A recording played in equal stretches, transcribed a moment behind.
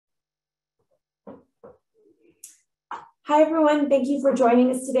Hi, everyone. Thank you for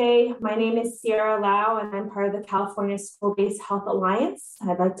joining us today. My name is Sierra Lau, and I'm part of the California School-Based Health Alliance.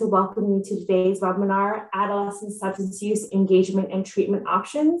 I'd like to welcome you to today's webinar, Adolescent Substance Use Engagement and Treatment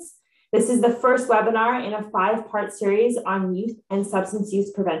Options. This is the first webinar in a 5-part series on youth and substance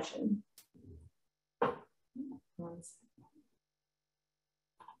use prevention.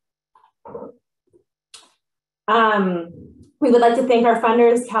 We would like to thank our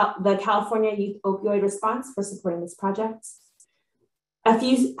funders, the California Youth Opioid Response, for supporting this project. A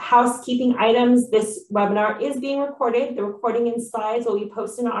few housekeeping items. This webinar is being recorded. The recording and slides will be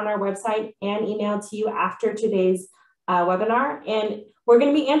posted on our website and emailed to you after today's webinar. And we're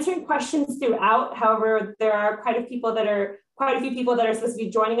going to be answering questions throughout. However, there are quite a few people that are supposed to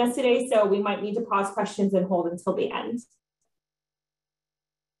be joining us today, so we might need to pause questions and hold until the end.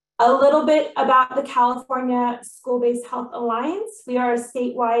 A little bit about the California School-Based Health Alliance. We are a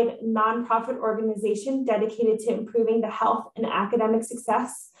statewide nonprofit organization dedicated to improving the health and academic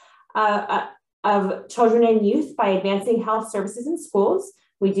success of children and youth by advancing health services in schools.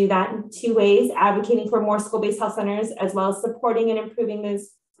 We do that in 2 ways: advocating for more school-based health centers, as well as supporting and improving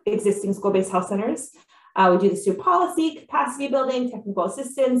those existing school-based health centers. We do this through policy, capacity building, technical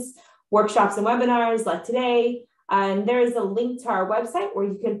assistance, workshops and webinars like today. And there is a link to our website where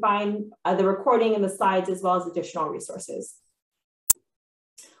you can find the recording and the slides, as well as additional resources.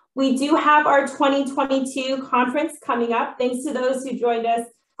 We do have our 2022 conference coming up. Thanks to those who joined us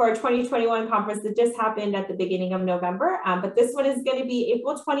for our 2021 conference that just happened at the beginning of November. But this one is going to be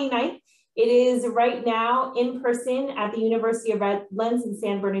April 29th. It is right now in person at the University of Redlands in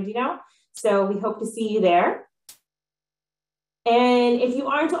San Bernardino. So we hope to see you there. And if you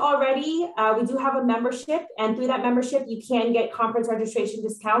aren't already, we do have a membership, and through that membership, you can get conference registration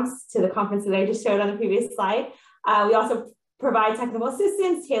discounts to the conference that I just showed on the previous slide. We also provide technical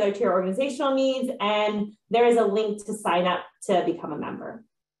assistance tailored to your organizational needs, and there is a link to sign up to become a member.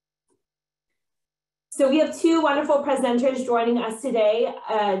 So we have 2 wonderful presenters joining us today.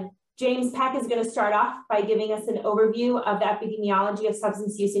 James Peck is going to start off by giving us an overview of the epidemiology of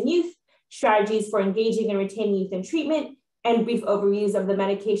substance use in youth, strategies for engaging and retaining youth in treatment, and brief overviews of the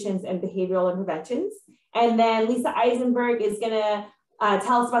medications and behavioral interventions. And then Lisa Eisenberg is going to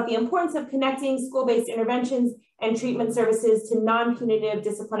tell us about the importance of connecting school-based interventions and treatment services to non-punitive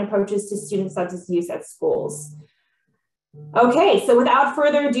discipline approaches to student substance use at schools. Okay, so without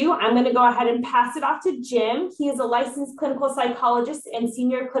further ado, I'm going to go ahead and pass it off to Jim. He is a licensed clinical psychologist and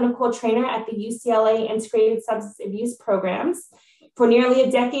senior clinical trainer at the UCLA Integrated Substance Abuse Programs. For nearly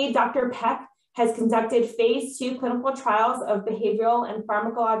a decade, Dr. Peck has conducted phase 2 clinical trials of behavioral and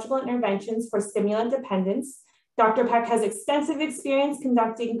pharmacological interventions for stimulant dependence. Dr. Peck has extensive experience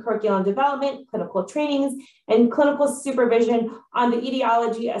conducting curriculum development, clinical trainings, and clinical supervision on the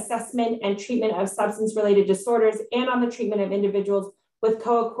etiology, assessment, and treatment of substance-related disorders, and on the treatment of individuals with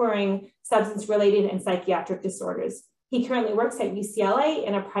co-occurring substance-related and psychiatric disorders. He currently works at UCLA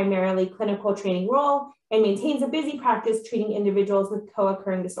in a primarily clinical training role and maintains a busy practice treating individuals with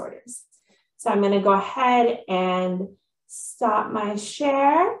co-occurring disorders. So I'm going to go ahead and stop my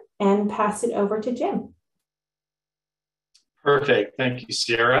share and pass it over to Jim. Perfect. Thank you,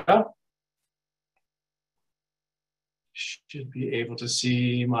 Sierra. Should be able to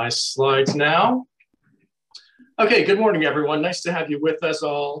see my slides now. Okay, good morning, everyone. Nice to have you with us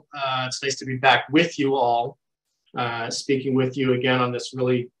all. It's nice to be back with you all, speaking with you again on this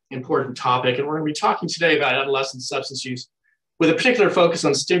really important topic. And we're going to be talking today about adolescent substance use, with a particular focus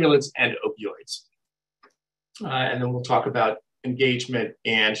on stimulants and opioids. And then we'll talk about engagement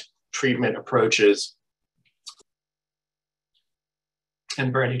and treatment approaches.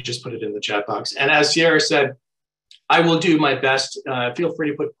 And Brandy just put it in the chat box. And as Sierra said, I will do my best. Feel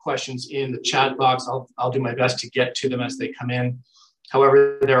free to put questions in the chat box. I'll do my best to get to them as they come in.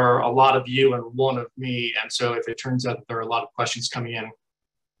 However, there are a lot of you and one of me. And so if it turns out that there are a lot of questions coming in,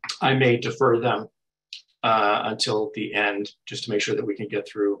 I may defer them until the end, just to make sure that we can get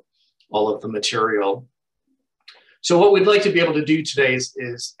through all of the material. So what we'd like to be able to do today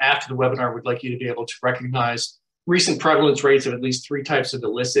is after the webinar, we'd like you to be able to recognize recent prevalence rates of at least 3 types of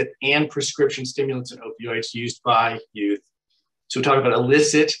illicit and prescription stimulants and opioids used by youth. So we talk about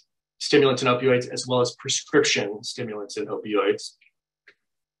illicit stimulants and opioids, as well as prescription stimulants and opioids.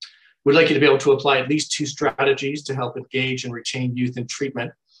 We'd like you to be able to apply at least 2 strategies to help engage and retain youth in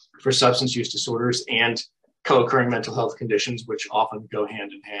treatment for substance use disorders and co-occurring mental health conditions, which often go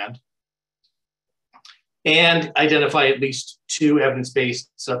hand in hand. And identify at least 2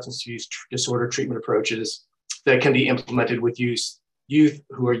 evidence-based substance use disorder treatment approaches that can be implemented with youth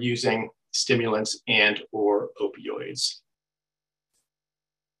who are using stimulants and or opioids.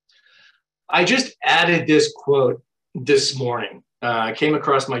 I just added this quote this morning. I came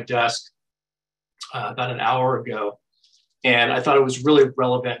across my desk about an hour ago, and I thought it was really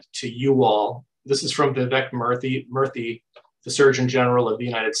relevant to you all. This is from Vivek Murthy, the Surgeon General of the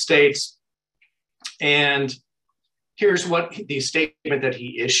United States. And here's what the statement that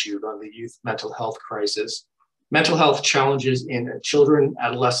he issued on the youth mental health crisis. Mental health challenges in children,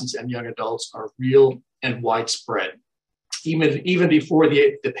 adolescents, and young adults are real and widespread, even before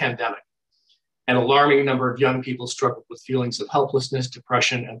the pandemic. An alarming number of young people struggle with feelings of helplessness,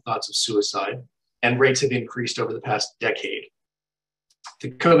 depression, and thoughts of suicide, and rates have increased over the past decade.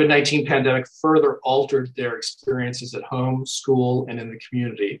 The COVID-19 pandemic further altered their experiences at home, school, and in the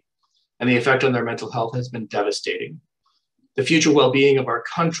community, and the effect on their mental health has been devastating. The future well-being of our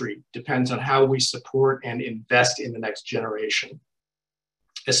country depends on how we support and invest in the next generation,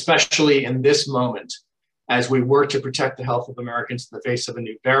 especially in this moment. As we work to protect the health of Americans in the face of a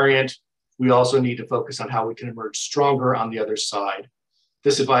new variant, we also need to focus on how we can emerge stronger on the other side.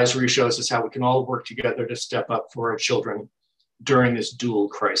 This advisory shows us how we can all work together to step up for our children during this dual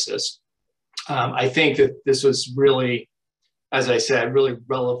crisis. I think that this was really, as I said, really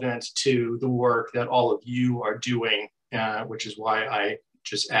relevant to the work that all of you are doing, which is why I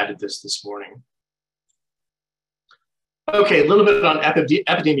just added this morning. Okay, a little bit on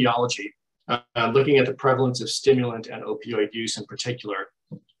epidemiology, looking at the prevalence of stimulant and opioid use in particular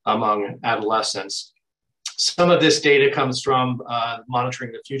among adolescents. Some of this data comes from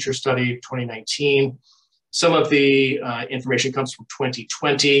Monitoring the Future study, 2019. Some of the information comes from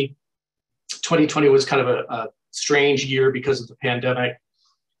 2020. 2020 was kind of a strange year because of the pandemic.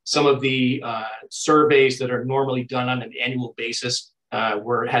 Some of the surveys that are normally done on an annual basis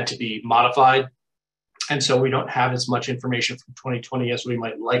had to be modified. And so we don't have as much information from 2020 as we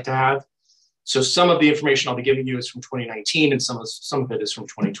might like to have. So some of the information I'll be giving you is from 2019 and some of it is from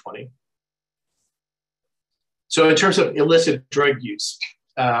 2020. So in terms of illicit drug use,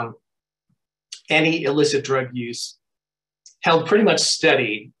 any illicit drug use held pretty much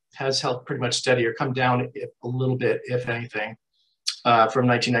steady, has held pretty much steady or come down a little bit, if anything, from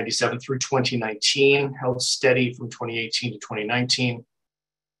 1997 through 2019, held steady from 2018 to 2019.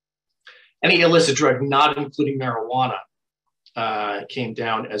 Any illicit drug, not including marijuana, came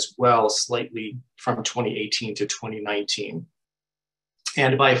down as well slightly from 2018 to 2019.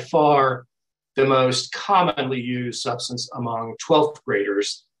 And by far, the most commonly used substance among 12th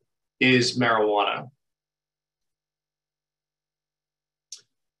graders is marijuana.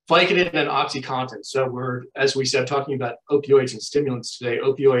 Vicodin and OxyContin. So we're, as we said, talking about opioids and stimulants today.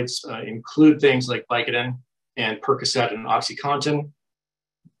 Opioids include things like Vicodin and Percocet and OxyContin.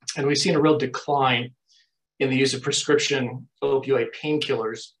 And we've seen a real decline in the use of prescription opioid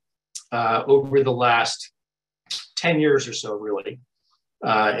painkillers over the last 10 years or so, really.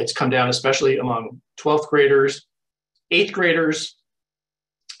 It's come down, especially among 12th graders. 8th graders,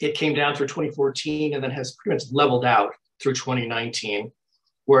 it came down through 2014 and then has pretty much leveled out through 2019.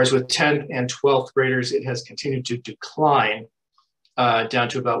 Whereas with 10th and 12th graders, it has continued to decline down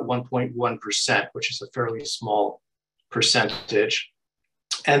to about 1.1%, which is a fairly small percentage.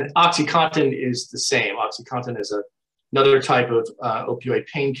 And OxyContin is the same. OxyContin is another type of opioid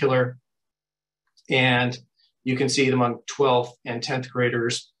painkiller. And you can see it among 12th and 10th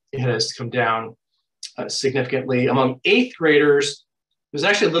graders, it has come down significantly. Among 8th graders, there's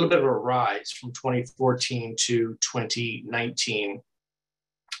actually a little bit of a rise from 2014 to 2019.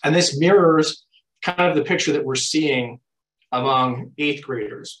 And this mirrors kind of the picture that we're seeing among 8th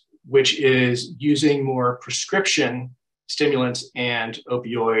graders, which is using more prescription stimulants and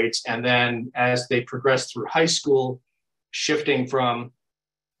opioids. And then as they progress through high school, shifting from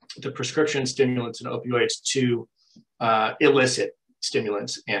the prescription stimulants and opioids to illicit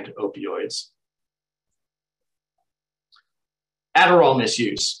stimulants and opioids. Adderall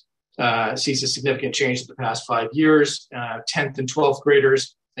misuse sees a significant change in the past 5 years. 10th and 12th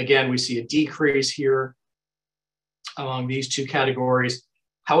graders, again, we see a decrease here among these two categories.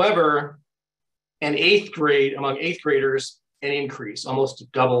 However, among 8th graders, an increase, almost a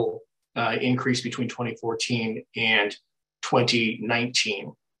double increase between 2014 and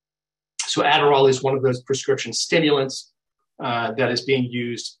 2019. So Adderall is one of those prescription stimulants that is being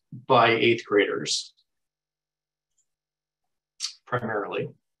used by 8th graders primarily.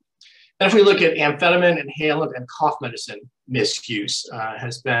 And if we look at amphetamine, inhalant, and cough medicine misuse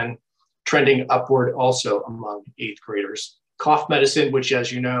has been trending upward also among 8th graders. Cough medicine, which,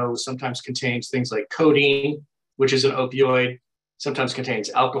 as you know, sometimes contains things like codeine, which is an opioid, sometimes contains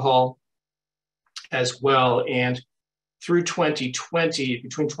alcohol as well. And through 2020,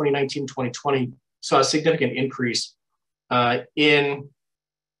 between 2019 and 2020, saw a significant increase in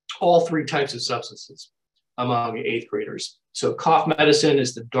all three types of substances, among 8th graders. So cough medicine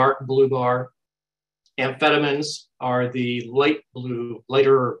is the dark blue bar. Amphetamines are the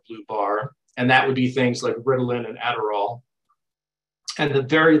lighter blue bar, and that would be things like Ritalin and Adderall. And the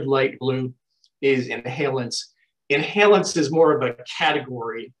very light blue is inhalants. Inhalants is more of a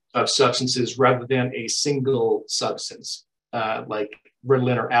category of substances rather than a single substance, like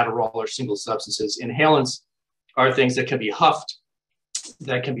Ritalin or Adderall are single substances. Inhalants are things that can be huffed,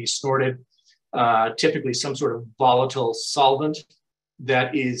 that can be snorted, typically some sort of volatile solvent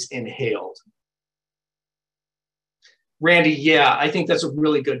that is inhaled. Randy, yeah, I think that's a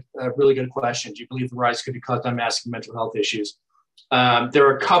really good question. Do you believe the rise could be caused by masking mental health issues? There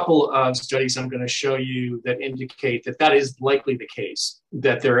are a couple of studies I'm going to show you that indicate that that is likely the case,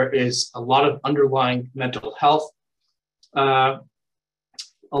 that there is a lot of underlying mental health,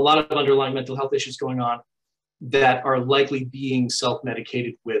 issues going on that are likely being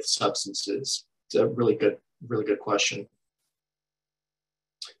self-medicated with substances. It's a really good question.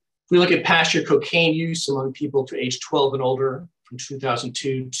 If we look at past year cocaine use among people to age 12 and older from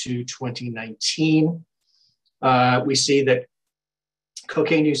 2002 to 2019, we see that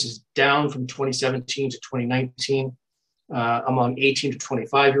cocaine use is down from 2017 to 2019 among 18 to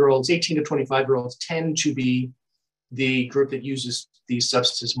 25-year-olds. 18 to 25-year-olds tend to be the group that uses these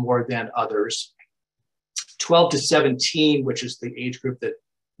substances more than others. 12 to 17, which is the age group that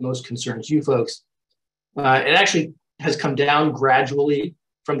most concerns you folks, it actually has come down gradually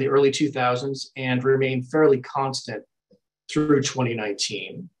from the early 2000s and remained fairly constant through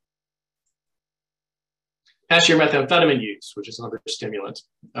 2019. Past year methamphetamine use, which is another stimulant,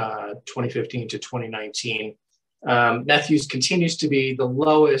 2015 to 2019. Meth use continues to be the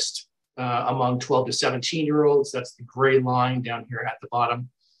lowest among 12 to 17-year-olds. That's the gray line down here at the bottom.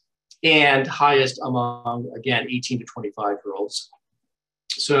 And highest among, again, 18 to 25-year-olds.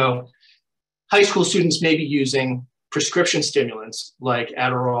 So high school students may be using prescription stimulants like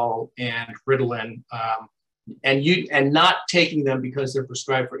Adderall and Ritalin, and not taking them because they're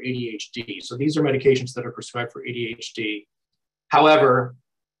prescribed for ADHD. So these are medications that are prescribed for ADHD. However,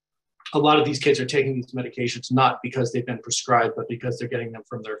 a lot of these kids are taking these medications not because they've been prescribed, but because they're getting them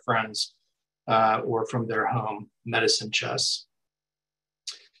from their friends or from their home medicine chests.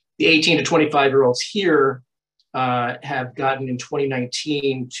 The 18 to 25-year-olds here have gotten in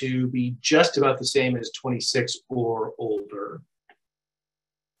 2019 to be just about the same as 26 or older.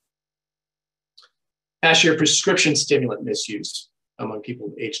 Past year prescription stimulant misuse among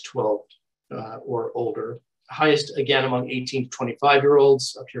people aged 12 or older. Highest, again, among 18 to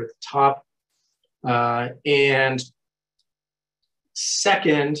 25-year-olds up here at the top. And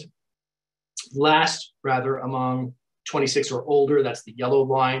last, among 26 or older, that's the yellow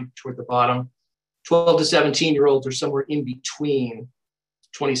line toward the bottom. 12 to 17-year-olds are somewhere in between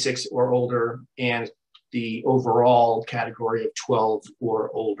 26 or older and the overall category of 12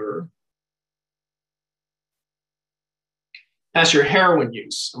 or older. Past year heroin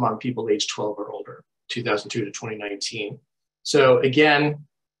use among people aged 12 or older, 2002 to 2019. So again,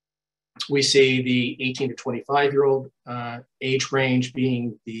 we see the 18 to 25-year-old age range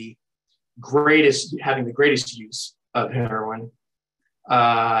being the greatest, having the greatest use of heroin.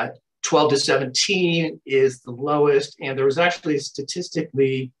 12 to 17 is the lowest, and there was actually a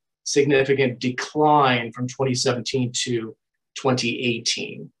statistically significant decline from 2017 to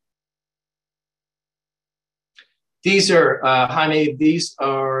 2018. These are, Jaime, these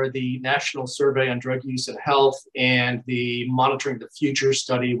are the National Survey on Drug Use and Health and the Monitoring the Future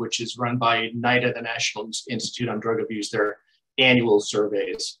study, which is run by NIDA, the National Institute on Drug Abuse, their annual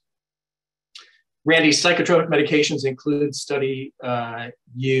surveys. Randy, psychotropic medications include study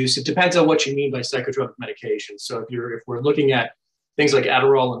use. It depends on what you mean by psychotropic medications. So if we're looking at things like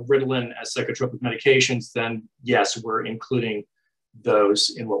Adderall and Ritalin as psychotropic medications, then yes, we're including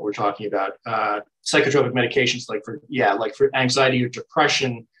those in what we're talking about. Psychotropic medications like for anxiety or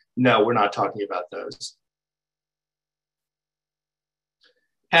depression, no, we're not talking about those.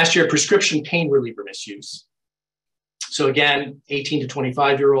 Past year prescription pain reliever misuse. So again, 18 to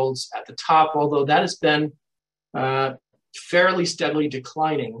 25-year-olds at the top, although that has been fairly steadily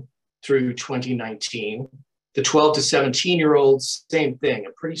declining through 2019. The 12 to 17-year-olds, same thing,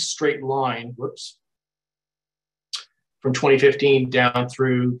 a pretty straight line, from 2015 down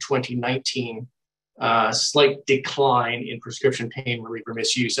through 2019, slight decline in prescription pain reliever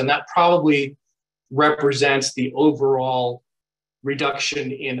misuse. And that probably represents the overall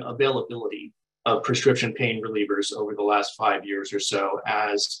reduction in availability of prescription pain relievers over the last 5 years or so,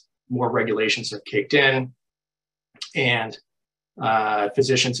 as more regulations have kicked in and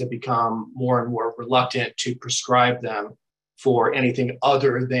physicians have become more and more reluctant to prescribe them for anything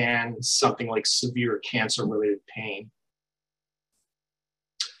other than something like severe cancer-related pain.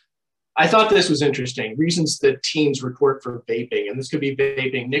 I thought this was interesting. Reasons that teens report for vaping, and this could be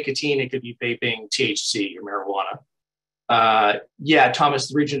vaping nicotine, it could be vaping THC or marijuana. Yeah, Thomas,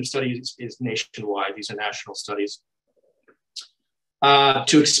 the region of studies is nationwide. These are national studies.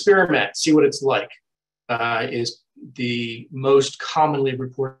 To experiment, see what it's like, is the most commonly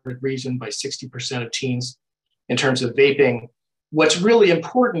reported reason by 60% of teens in terms of vaping. What's really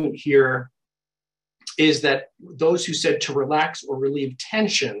important here is that those who said to relax or relieve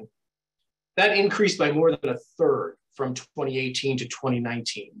tension, that increased by more than a third from 2018 to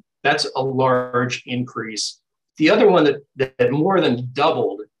 2019. That's a large increase. The other one that more than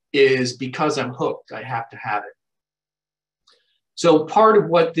doubled is because I'm hooked, I have to have it. So part of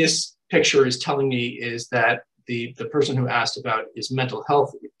what this picture is telling me is that the person who asked about is mental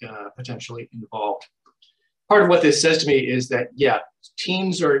health potentially involved. Part of what this says to me is that, yeah,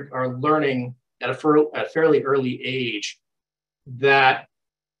 teens are learning at a fairly early age that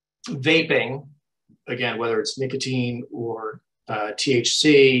vaping, again, whether it's nicotine or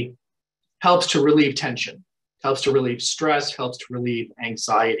THC, helps to relieve tension, helps to relieve stress, helps to relieve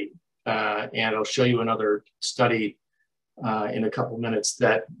anxiety. And I'll show you another study in a couple minutes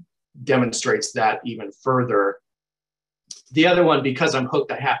that demonstrates that even further. The other one, because I'm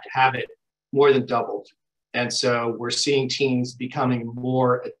hooked, I have to have it, more than doubled. And so we're seeing teens becoming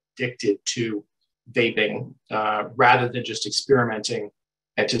more addicted to vaping rather than just experimenting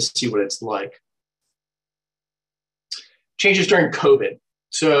and to see what it's like. Changes during COVID.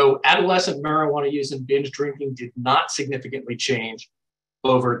 So adolescent marijuana use and binge drinking did not significantly change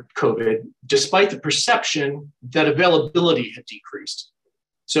over COVID, despite the perception that availability had decreased.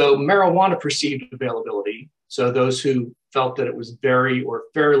 So marijuana perceived availability, so those who felt that it was very or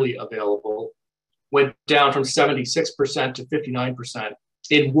fairly available, went down from 76% to 59%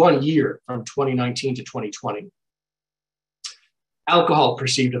 in 1 year from 2019 to 2020. Alcohol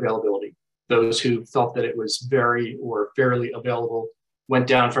perceived availability. Those who felt that it was very or fairly available went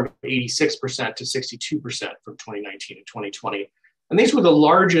down from 86% to 62% from 2019 to 2020. And these were the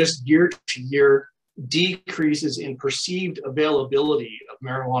largest year-to-year decreases in perceived availability of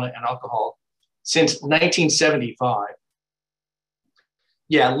marijuana and alcohol since 1975.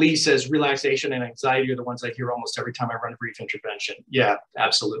 Yeah, Lee says relaxation and anxiety are the ones I hear almost every time I run a brief intervention. Yeah,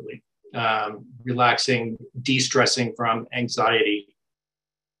 absolutely. Relaxing, de-stressing from anxiety.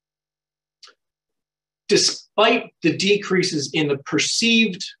 Despite the decreases in the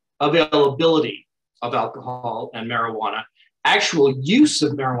perceived availability of alcohol and marijuana, actual use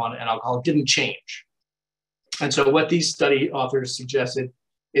of marijuana and alcohol didn't change. And so what these study authors suggested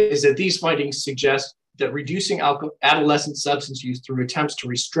is that these findings suggest that reducing adolescent substance use through attempts to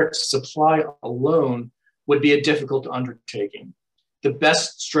restrict supply alone would be a difficult undertaking. The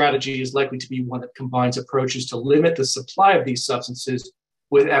best strategy is likely to be one that combines approaches to limit the supply of these substances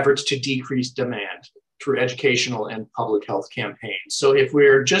with efforts to decrease demand through educational and public health campaigns. So if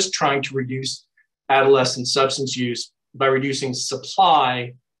we're just trying to reduce adolescent substance use by reducing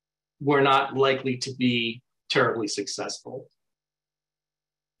supply, we're not likely to be terribly successful.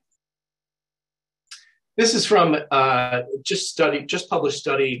 This is from just published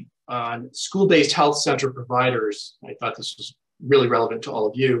study on school-based health center providers. I thought this was really relevant to all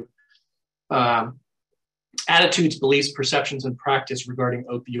of you. Attitudes, beliefs, perceptions, and practice regarding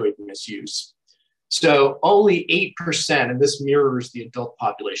opioid misuse. So only 8%, and this mirrors the adult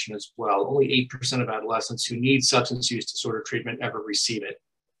population as well, only 8% of adolescents who need substance use disorder treatment ever receive it.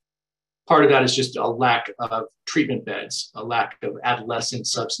 Part of that is just a lack of treatment beds, a lack of adolescent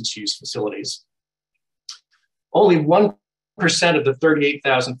substance use facilities. Only 1% of the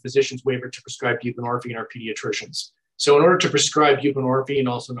 38,000 physicians wavered to prescribe buprenorphine are pediatricians. So in order to prescribe buprenorphine,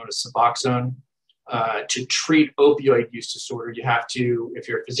 also known as Suboxone, to treat opioid use disorder, you have to, if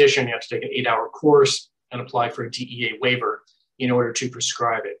you're a physician, you have to take an 8-hour course and apply for a DEA waiver in order to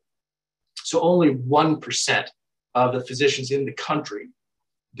prescribe it. So only 1% of the physicians in the country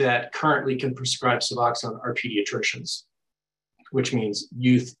that currently can prescribe Suboxone are pediatricians, which means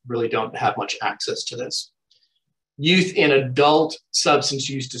youth really don't have much access to this. Youth in adult substance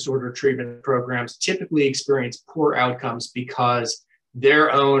use disorder treatment programs typically experience poor outcomes because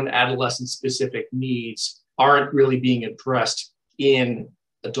their own adolescent-specific needs aren't really being addressed in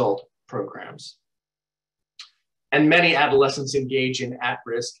adult programs. And many adolescents engage in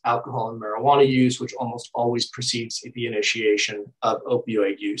at-risk alcohol and marijuana use, which almost always precedes the initiation of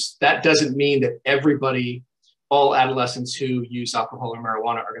opioid use. That doesn't mean that everybody, all adolescents who use alcohol or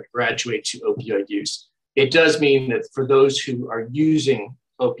marijuana are going to graduate to opioid use. It does mean that for those who are using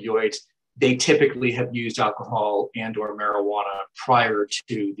opioids, they typically have used alcohol and or marijuana prior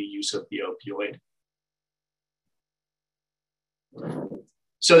to the use of the opioid.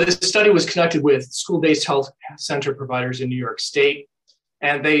 So this study was conducted with school-based health center providers in New York State,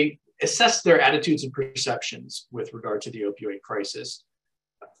 and they assessed their attitudes and perceptions with regard to the opioid crisis.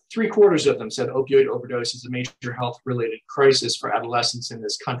 3/4 of them said opioid overdose is a major health-related crisis for adolescents in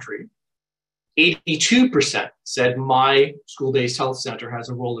this country. 82% said my school-based health center has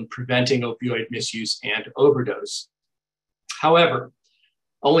a role in preventing opioid misuse and overdose. However,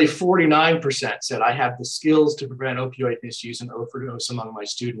 only 49% said I have the skills to prevent opioid misuse and overdose among my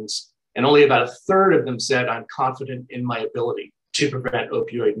students. And only about 1/3 of them said I'm confident in my ability to prevent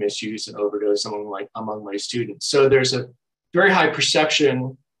opioid misuse and overdose among my students. So there's a very high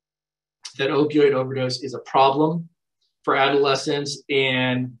perception that opioid overdose is a problem for adolescents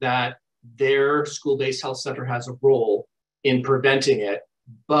and that their school-based health center has a role in preventing it,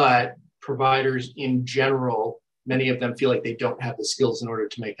 but providers in general, many of them feel like they don't have the skills in order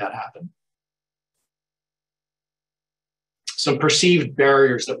to make that happen. Some perceived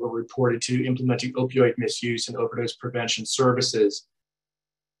barriers that were reported to implementing opioid misuse and overdose prevention services.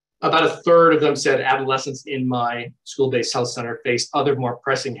 About 1/3 of them said adolescents in my school-based health center face other more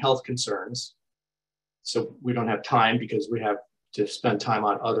pressing health concerns. So we don't have time because we have to spend time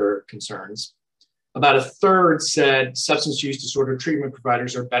on other concerns. About 1/3 said substance use disorder treatment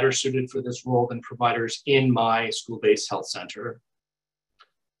providers are better suited for this role than providers in my school-based health center.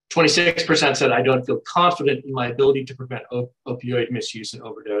 26% said I don't feel confident in my ability to prevent opioid misuse and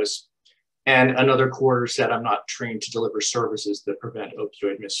overdose. And another 1/4 said I'm not trained to deliver services that prevent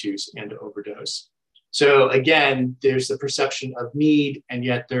opioid misuse and overdose. So again, there's the perception of need, and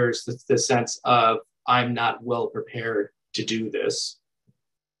yet there's the sense of I'm not well prepared to do this.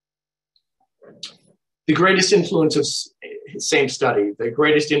 The greatest influence of, same study, the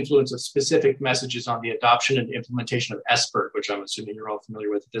greatest influence of specific messages on the adoption and implementation of Eisenberg, which I'm assuming you're all familiar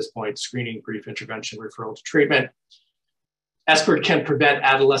with at this point, screening, brief intervention, referral to treatment. Eisenberg can prevent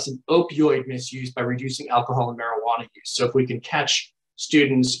adolescent opioid misuse by reducing alcohol and marijuana use. So if we can catch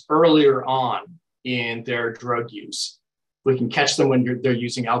students earlier on in their drug use, we can catch them when they're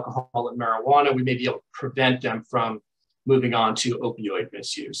using alcohol and marijuana, we may be able to prevent them from moving on to opioid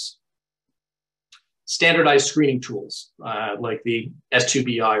misuse. Standardized screening tools like the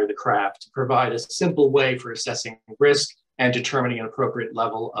S2BI or the CRAFT provide a simple way for assessing risk and determining an appropriate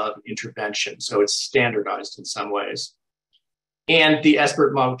level of intervention. So it's standardized in some ways. And the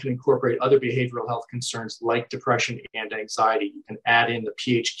Eisenberg model can incorporate other behavioral health concerns like depression and anxiety. You can add in the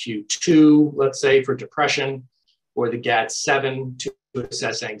PHQ-2, let's say, for depression, or the GAD-7 to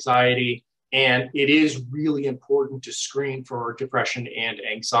assess anxiety. And it is really important to screen for depression and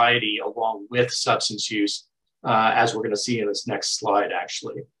anxiety along with substance use, as we're going to see in this next slide,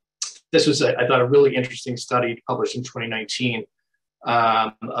 actually. This was, I thought, a really interesting study published in 2019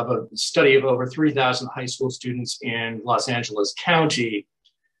 of a study of over 3,000 high school students in Los Angeles County.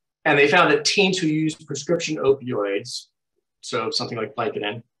 And they found that teens who use prescription opioids, so something like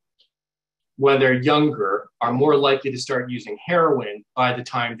Vicodin, when they're younger, are more likely to start using heroin by the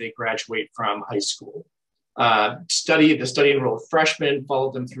time they graduate from high school. The study enrolled freshmen,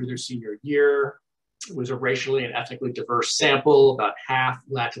 followed them through their senior year. It was a racially and ethnically diverse sample, about half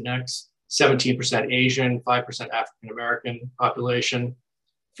Latinx, 17% Asian, 5% African-American population,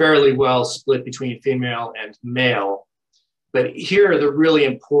 fairly well split between female and male. But here are the really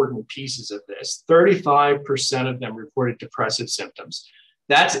important pieces of this. 35% of them reported depressive symptoms.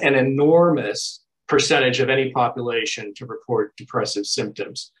 That's an enormous percentage of any population to report depressive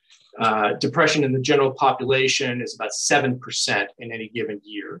symptoms. Depression in the general population is about 7% in any given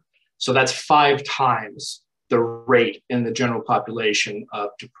year. So that's 5 times the rate in the general population of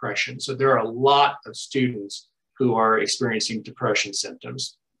depression. So there are a lot of students who are experiencing depression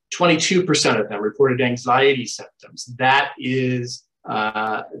symptoms. 22% of them reported anxiety symptoms. That is,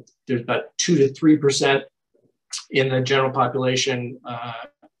 there's about 2 to 3% in the general population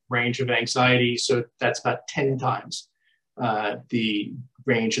range of anxiety. So that's about 10 times the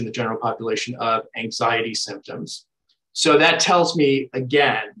range in the general population of anxiety symptoms. So that tells me,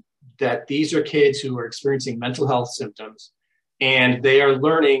 again, that these are kids who are experiencing mental health symptoms, and they are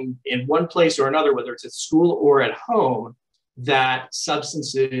learning in one place or another, whether it's at school or at home, that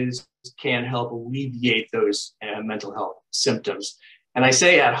substances can help alleviate those mental health symptoms. And I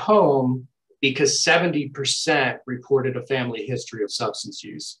say at home because 70% reported a family history of substance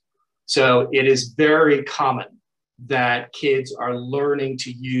use. So it is very common that kids are learning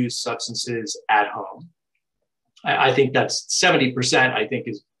to use substances at home. I think that's 70%, I think,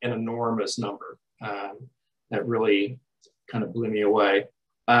 is an enormous number. That really kind of blew me away.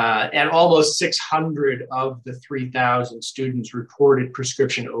 And almost 600 of the 3,000 students reported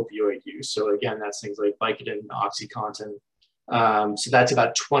prescription opioid use. So again, that's things like Vicodin, OxyContin. So that's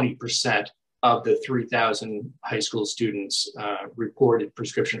about 20% of the 3,000 high school students reported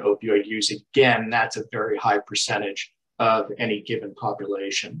prescription opioid use. Again, that's a very high percentage of any given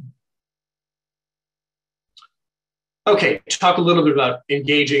population. Okay, talk a little bit about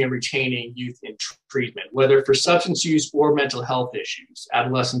engaging and retaining youth in treatment, whether for substance use or mental health issues.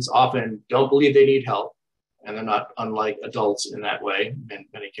 Adolescents often don't believe they need help, and they're not unlike adults in that way in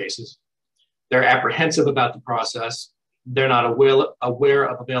many cases. They're apprehensive about the process. They're not aware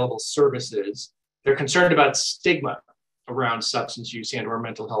of available services. They're concerned about stigma around substance use and or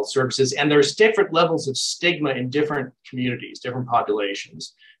mental health services. And there's different levels of stigma in different communities, different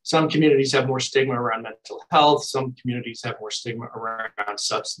populations. Some communities have more stigma around mental health. Some communities have more stigma around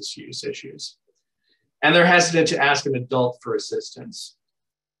substance use issues. And they're hesitant to ask an adult for assistance.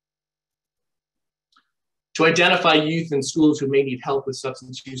 To identify youth in schools who may need help with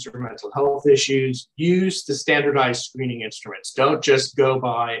substance use or mental health issues, use the standardized screening instruments. Don't just go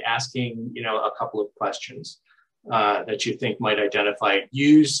by asking, a couple of questions that you think might identify.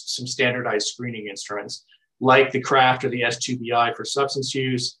 Use some standardized screening instruments like the CRAFT or the S2BI for substance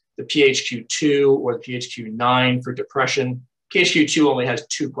use, the PHQ-2 or the PHQ-9 for depression. PHQ-2 only has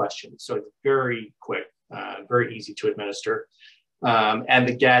 2 questions, so it's very quick, very easy to administer. And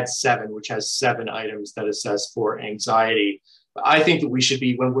the GAD-7, which has 7 items that assess for anxiety. I think that we should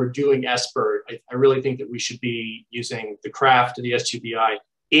be, when we're doing SBIRT, I really think that we should be using the CRAFT, the S2BI,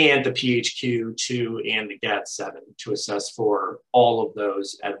 and the PHQ-2 and the GAD-7 to assess for all of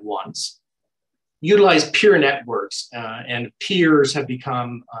those at once. Utilize peer networks, and peers have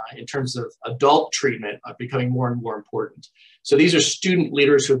become, in terms of adult treatment, becoming more and more important. So these are student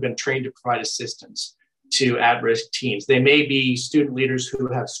leaders who have been trained to provide assistance to at-risk teens. They may be student leaders who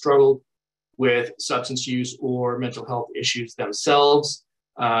have struggled with substance use or mental health issues themselves.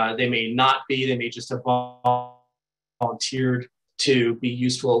 They may not be, they may just have volunteered to be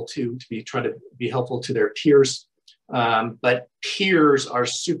useful, to try to be helpful to their peers. But peers are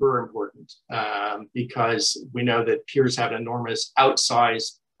super important because we know that peers have an enormous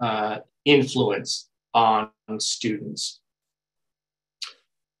outsized influence on students.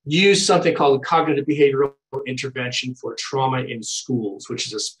 Use something called a cognitive behavioral intervention for trauma in schools, which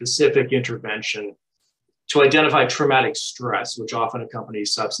is a specific intervention to identify traumatic stress, which often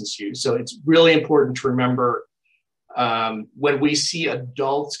accompanies substance use. So it's really important to remember when we see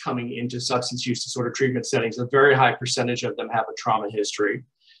adults coming into substance use disorder treatment settings, a very high percentage of them have a trauma history.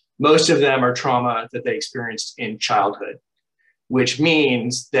 Most of them are trauma that they experienced in childhood, which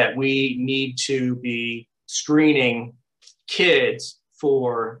means that we need to be screening kids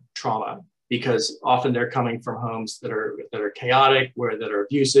for trauma, because often they're coming from homes that are chaotic, that are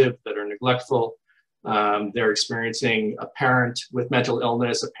abusive, that are neglectful. They're experiencing a parent with mental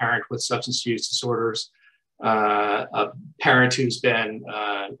illness, a parent with substance use disorders, a parent who's been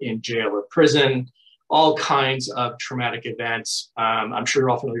in jail or prison, all kinds of traumatic events. I'm sure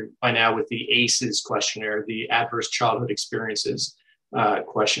you're all familiar by now with the ACEs questionnaire, the Adverse Childhood Experiences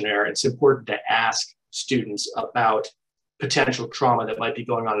questionnaire. It's important to ask students about potential trauma that might be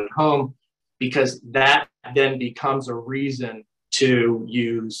going on at home, because that then becomes a reason to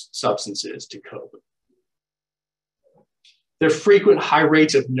use substances to cope. There are frequent high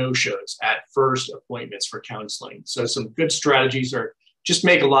rates of no-shows at first appointments for counseling. So some good strategies are just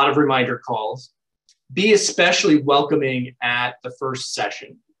make a lot of reminder calls. Be especially welcoming at the first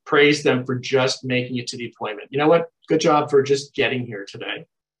session. Praise them for just making it to the appointment. You know what? Good job for just getting here today.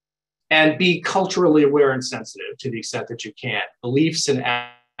 And be culturally aware and sensitive to the extent that you can. Beliefs and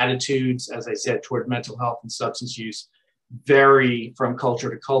attitudes, as I said, toward mental health and substance use vary from culture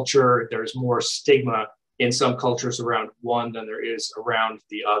to culture. There's more stigma in some cultures around one than there is around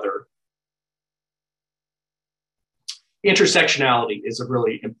the other. Intersectionality is a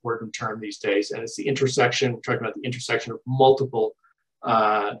really important term these days, and it's the intersection, we're talking about the intersection of multiple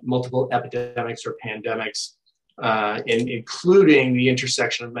epidemics or pandemics, including the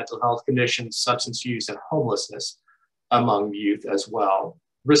intersection of mental health conditions, substance use, and homelessness among youth as well.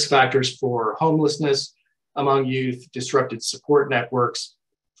 Risk factors for homelessness among youth: disrupted support networks,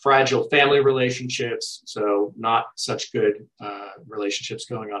 fragile family relationships, so not such good relationships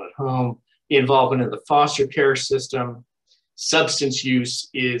going on at home, involvement in the foster care system. Substance use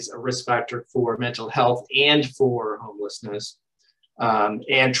is a risk factor for mental health and for homelessness,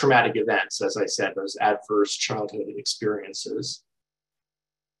 and traumatic events, as I said, those adverse childhood experiences.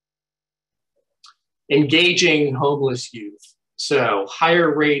 Engaging homeless youth. So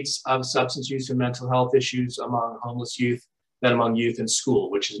higher rates of substance use and mental health issues among homeless youth than among youth in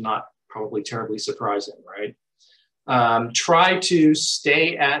school, which is not probably terribly surprising, right? Try to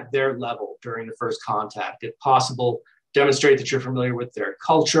stay at their level during the first contact. If possible, demonstrate that you're familiar with their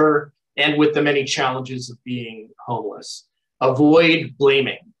culture and with the many challenges of being homeless. Avoid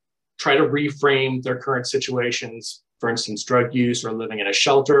blaming. Try to reframe their current situations, for instance, drug use or living in a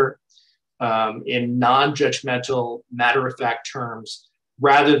shelter, in non-judgmental, matter-of-fact terms,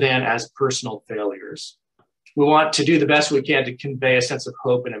 rather than as personal failures. We want to do the best we can to convey a sense of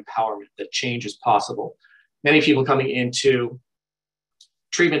hope and empowerment that change is possible. Many people coming into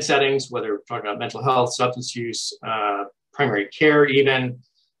treatment settings, whether we're talking about mental health, substance use, primary care even,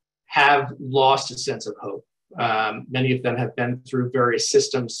 have lost a sense of hope. Many of them have been through various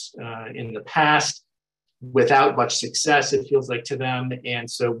systems in the past without much success, it feels like to them. And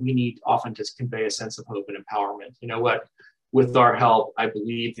so we need often to convey a sense of hope and empowerment. You know what? With our help, I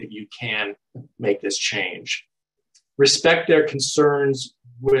believe that you can make this change. Respect their concerns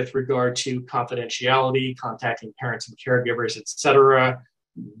with regard to confidentiality, contacting parents and caregivers, et cetera,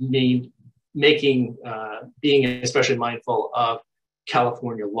 being especially mindful of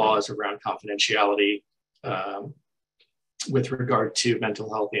California laws around confidentiality with regard to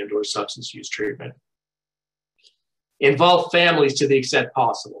mental health and or substance use treatment. Involve families to the extent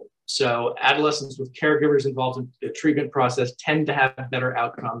possible. So adolescents with caregivers involved in the treatment process tend to have better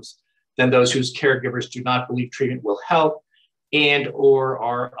outcomes than those whose caregivers do not believe treatment will help and or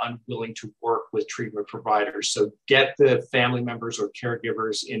are unwilling to work with treatment providers. So get the family members or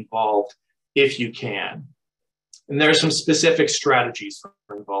caregivers involved if you can. And there are some specific strategies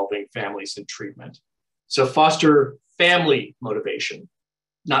for involving families in treatment. So foster family motivation,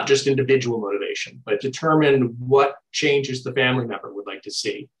 not just individual motivation, but determine what changes the family member would like to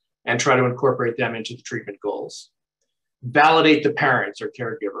see and try to incorporate them into the treatment goals. Validate the parents or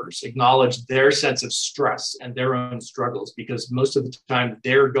caregivers, acknowledge their sense of stress and their own struggles, because most of the time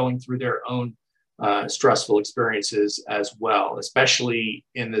they're going through their own stressful experiences as well, especially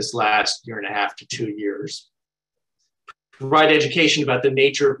in this last 1.5 to 2 years. Provide education about the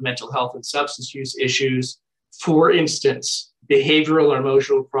nature of mental health and substance use issues. For instance, behavioral or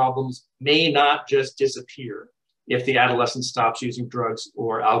emotional problems may not just disappear if the adolescent stops using drugs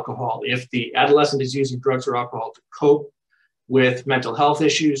or alcohol. If the adolescent is using drugs or alcohol to cope with mental health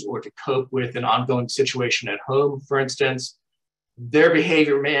issues or to cope with an ongoing situation at home, for instance, their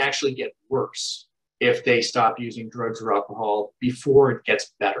behavior may actually get worse if they stop using drugs or alcohol before it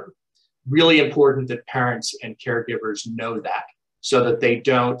gets better. Really important that parents and caregivers know that, so that they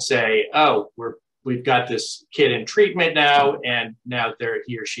don't say, oh, we've got this kid in treatment now, and now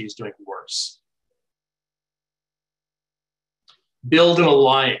he or she's doing worse. Build an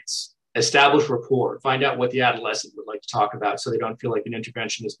alliance, establish rapport, find out what the adolescent would like to talk about so they don't feel like an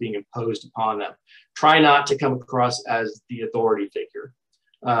intervention is being imposed upon them. Try not to come across as the authority figure.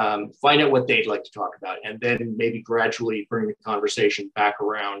 Find out what they'd like to talk about, and then maybe gradually bring the conversation back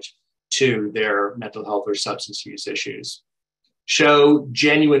around to their mental health or substance use issues. Show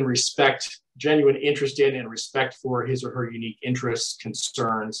genuine respect, genuine interest in and respect for his or her unique interests,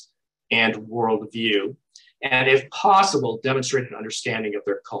 concerns, and worldview. And if possible, demonstrate an understanding of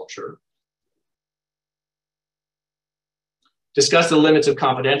their culture. Discuss the limits of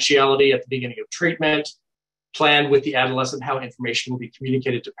confidentiality at the beginning of treatment. Plan with the adolescent how information will be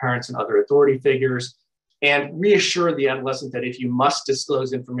communicated to parents and other authority figures. And reassure the adolescent that if you must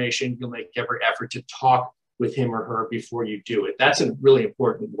disclose information, you'll make every effort to talk with him or her before you do it. That's a really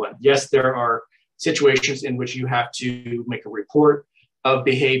important one. Yes, there are situations in which you have to make a report of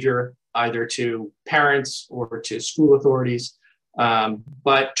behavior, either to parents or to school authorities,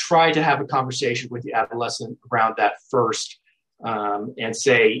 but try to have a conversation with the adolescent around that first and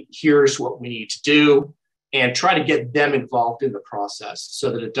say, here's what we need to do, and try to get them involved in the process so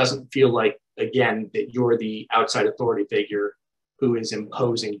that it doesn't feel like, again, that you're the outside authority figure who is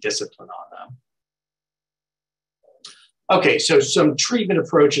imposing discipline on them. Okay, so some treatment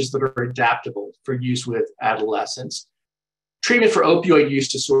approaches that are adaptable for use with adolescents. Treatment for opioid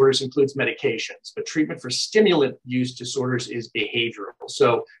use disorders includes medications, but treatment for stimulant use disorders is behavioral.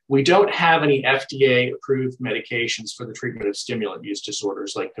 So we don't have any FDA-approved medications for the treatment of stimulant use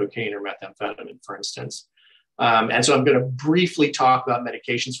disorders like cocaine or methamphetamine, for instance. And so I'm going to briefly talk about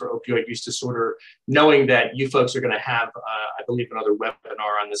medications for opioid use disorder, knowing that you folks are going to have, I believe, another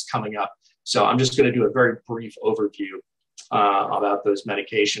webinar on this coming up. So I'm just going to do a very brief overview about those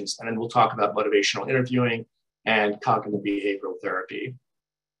medications, and then we'll talk about motivational interviewing and cognitive behavioral therapy.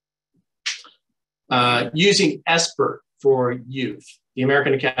 Using SBIRT for youth. The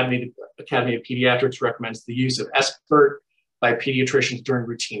American Academy of Pediatrics recommends the use of SBIRT by pediatricians during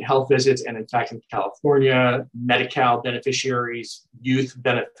routine health visits. And in fact, in California, Medi-Cal beneficiaries,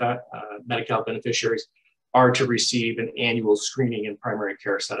 Medi-Cal beneficiaries are to receive an annual screening in primary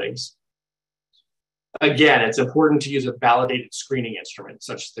care settings. Again, it's important to use a validated screening instrument,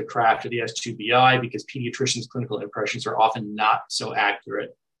 such as the CRAFT or the S2BI, because pediatricians' clinical impressions are often not so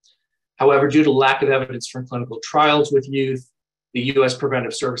accurate. However, due to lack of evidence from clinical trials with youth, the U.S.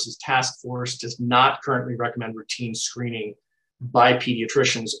 Preventive Services Task Force does not currently recommend routine screening by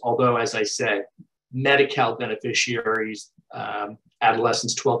pediatricians, although, as I said, Medi-Cal beneficiaries,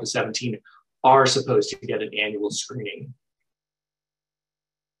 adolescents 12 to 17, are supposed to get an annual screening.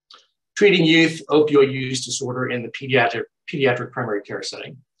 Treating youth opioid use disorder in the pediatric primary care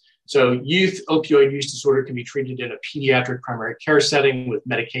setting. So youth opioid use disorder can be treated in a pediatric primary care setting with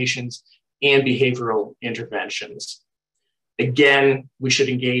medications and behavioral interventions. Again, we should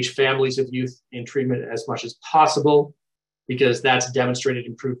engage families of youth in treatment as much as possible, because that's demonstrated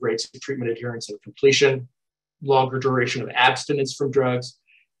improved rates of treatment adherence and completion, longer duration of abstinence from drugs,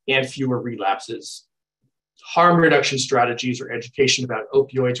 and fewer relapses. Harm reduction strategies or education about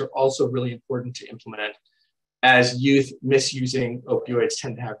opioids are also really important to implement, as youth misusing opioids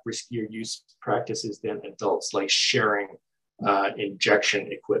tend to have riskier use practices than adults, like sharing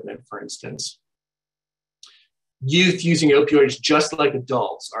injection equipment, for instance. Youth using opioids, just like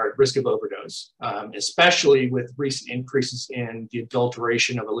adults, are at risk of overdose, especially with recent increases in the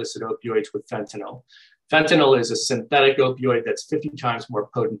adulteration of illicit opioids with fentanyl. Fentanyl is a synthetic opioid that's 50 times more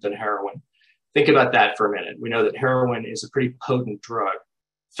potent than heroin. Think about that for a minute. We know that heroin is a pretty potent drug.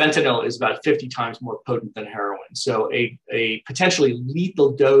 Fentanyl is about 50 times more potent than heroin. So a potentially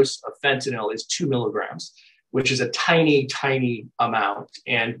lethal dose of fentanyl is 2 milligrams, which is a tiny, tiny amount.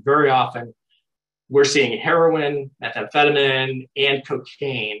 And very often we're seeing heroin, methamphetamine, and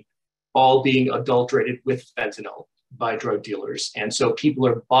cocaine all being adulterated with fentanyl by drug dealers. And so people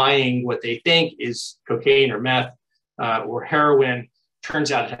are buying what they think is cocaine or meth or heroin.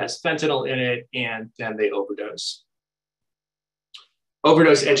 Turns out it has fentanyl in it, and then they overdose.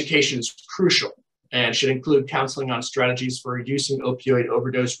 Overdose education is crucial and should include counseling on strategies for reducing opioid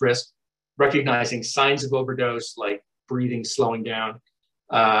overdose risk, recognizing signs of overdose like breathing slowing down,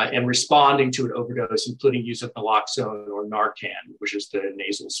 and responding to an overdose, including use of naloxone or Narcan, which is the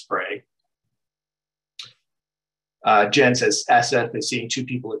nasal spray. Jen says, asset is seeing 2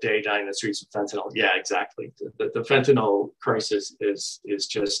 people a day dying in the streets of fentanyl. Yeah, exactly. The fentanyl crisis is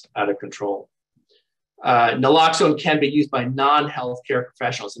just out of control. Naloxone can be used by non-healthcare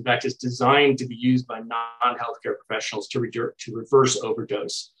professionals. In fact, it's designed to be used by non-healthcare professionals to reverse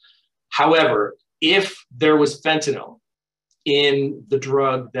overdose. However, if there was fentanyl in the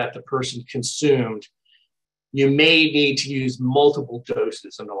drug that the person consumed, you may need to use multiple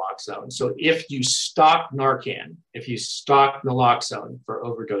doses of naloxone. So if you stock Narcan, if you stock naloxone for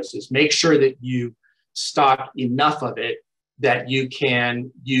overdoses, make sure that you stock enough of it that you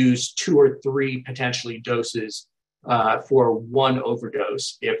can use 2 or 3 potentially doses for one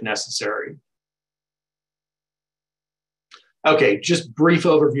overdose if necessary. Okay, just brief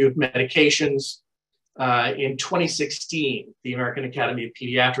overview of medications. In 2016, the American Academy of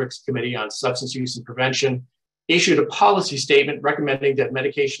Pediatrics Committee on Substance Use and Prevention issued a policy statement recommending that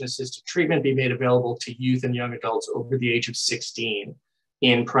medication-assisted treatment be made available to youth and young adults over the age of 16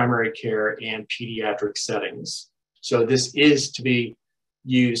 in primary care and pediatric settings. So this is to be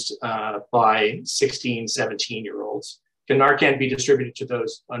used by 16, 17-year-olds. Can Narcan be distributed to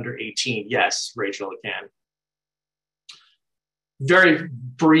those under 18? Yes, Rachel, it can. Very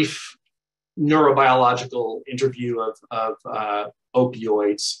brief neurobiological interview of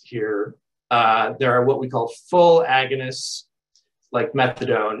opioids here. There are what we call full agonists, like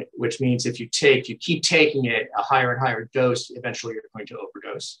methadone, which means if you keep taking it a higher and higher dose, eventually you're going to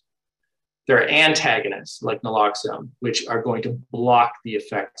overdose. There are antagonists, like naloxone, which are going to block the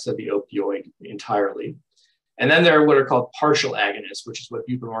effects of the opioid entirely. And then there are what are called partial agonists, which is what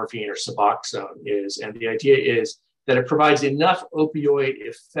buprenorphine or Suboxone is. And the idea is that it provides enough opioid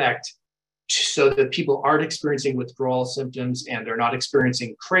effect so that people aren't experiencing withdrawal symptoms and they're not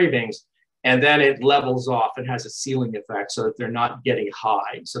experiencing cravings. And then it levels off and has a ceiling effect so that they're not getting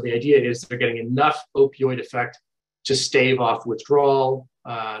high. So the idea is they're getting enough opioid effect to stave off withdrawal,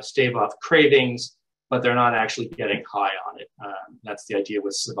 stave off cravings, but they're not actually getting high on it. That's the idea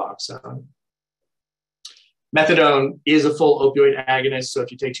with Suboxone. Methadone is a full opioid agonist, so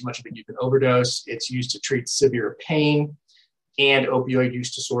if you take too much of it, you can overdose. It's used to treat severe pain and opioid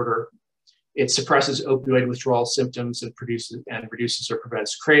use disorder. It suppresses opioid withdrawal symptoms and reduces or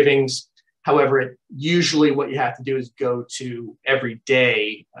prevents cravings. However, usually what you have to do is go to every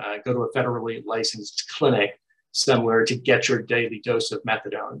day, go to a federally licensed clinic somewhere to get your daily dose of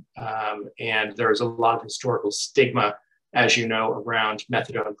methadone. And there's a lot of historical stigma, as you know, around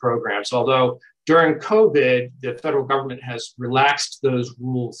methadone programs. Although during COVID, the federal government has relaxed those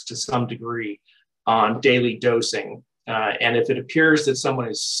rules to some degree on daily dosing. And if it appears that someone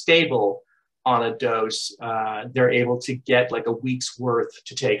is stable on a dose, they're able to get like a week's worth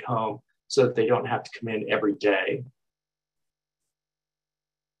to take home so that they don't have to come in every day.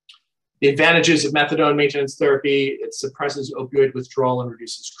 The advantages of methadone maintenance therapy: it suppresses opioid withdrawal and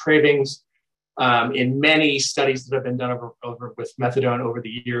reduces cravings. In many studies that have been done with methadone over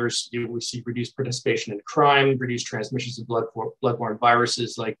the years, we see reduced participation in crime, reduced transmissions of bloodborne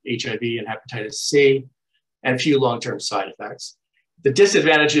viruses like HIV and hepatitis C, and few long-term side effects. The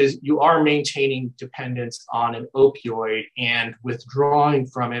disadvantage is you are maintaining dependence on an opioid, and withdrawing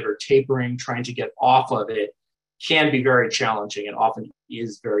from it or tapering, trying to get off of it, can be very challenging, and often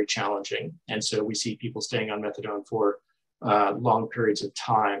is very challenging. And so we see people staying on methadone for long periods of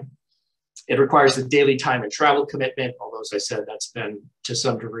time. It requires a daily time and travel commitment, although, as I said, that's been to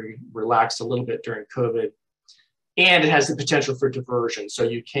some degree relaxed a little bit during COVID. And it has the potential for diversion. So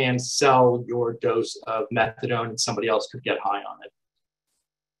you can sell your dose of methadone and somebody else could get high on it.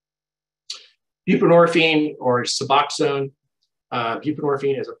 Buprenorphine or Suboxone.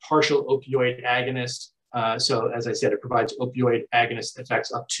 Buprenorphine is a partial opioid agonist. So as I said, it provides opioid agonist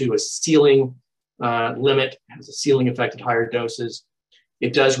effects up to a ceiling limit, has a ceiling effect at higher doses.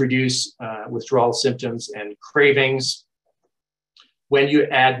 It does reduce withdrawal symptoms and cravings. When you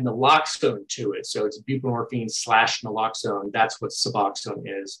add naloxone to it, so it's buprenorphine / naloxone, that's what Suboxone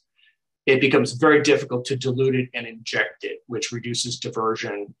is, it becomes very difficult to dilute it and inject it, which reduces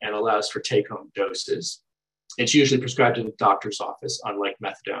diversion and allows for take-home doses. It's usually prescribed in the doctor's office, unlike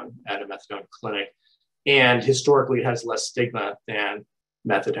methadone at a methadone clinic. And historically, it has less stigma than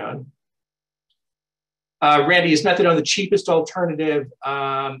methadone. Randy, is methadone the cheapest alternative?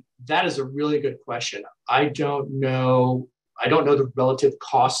 That is a really good question. I don't know the relative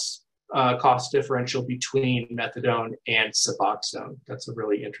cost differential between methadone and Suboxone. That's a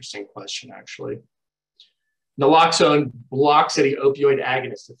really interesting question, actually. Naloxone blocks any opioid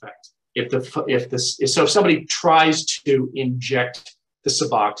agonist effect. So if somebody tries to inject the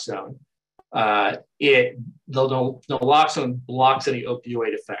Suboxone, the naloxone blocks any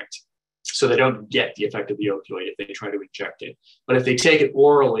opioid effect. So they don't get the effect of the opioid if they try to inject it. But if they take it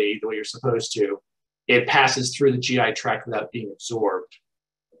orally, the way you're supposed to, it passes through the GI tract without being absorbed.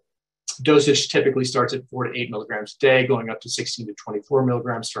 Dosage typically starts at 4 to 8 milligrams a day, going up to 16 to 24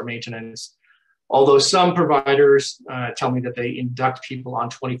 milligrams for maintenance. Although some providers tell me that they induct people on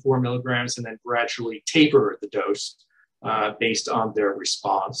 24 milligrams and then gradually taper the dose based on their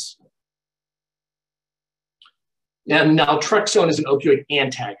response. And naltrexone is an opioid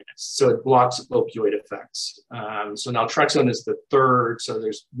antagonist, so it blocks opioid effects. So naltrexone is the third. So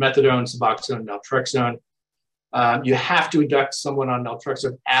there's methadone, Suboxone, naltrexone. You have to induct someone on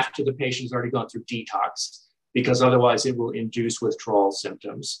naltrexone after the patient's already gone through detox, because otherwise it will induce withdrawal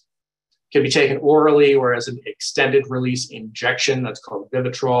symptoms. It can be taken orally or as an extended release injection. That's called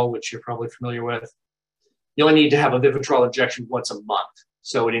Vivitrol, which you're probably familiar with. You only need to have a Vivitrol injection once a month.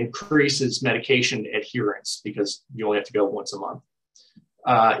 So it increases medication adherence because you only have to go once a month.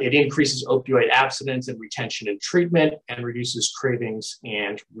 It increases opioid abstinence and retention in treatment and reduces cravings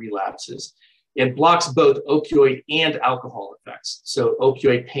and relapses. It blocks both opioid and alcohol effects. So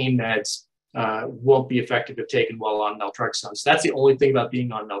opioid pain meds won't be effective if taken while on naltrexone. So that's the only thing about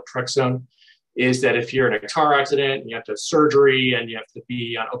being on naltrexone, is that if you're in a car accident and you have to have surgery and you have to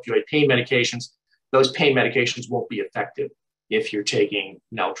be on opioid pain medications, those pain medications won't be effective if you're taking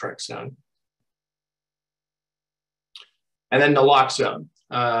naltrexone. And then naloxone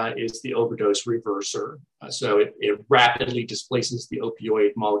is the overdose reverser. So it rapidly displaces the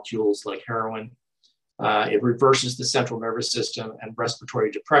opioid molecules like heroin. It reverses the central nervous system and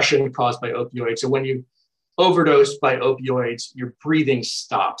respiratory depression caused by opioids. So when you overdose by opioids, your breathing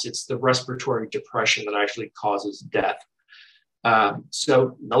stops. It's the respiratory depression that actually causes death.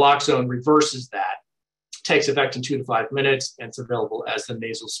 So naloxone reverses that. Takes effect in 2 to 5 minutes, and it's available as the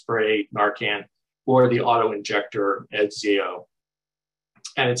nasal spray Narcan or the auto-injector Edzeo.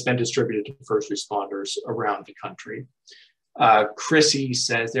 And it's been distributed to first responders around the country. Chrissy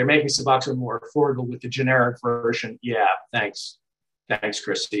says, they're making Suboxone more affordable with the generic version. Yeah, thanks. Thanks,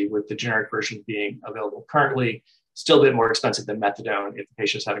 Chrissy. With the generic version being available currently, still a bit more expensive than methadone if the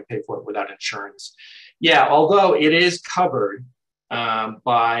patient's having to pay for it without insurance. Yeah, although it is covered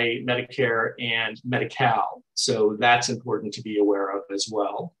by Medicare and Medi-Cal. So that's important to be aware of as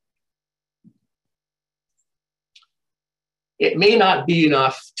well. It may not be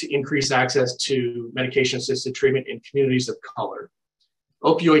enough to increase access to medication-assisted treatment in communities of color.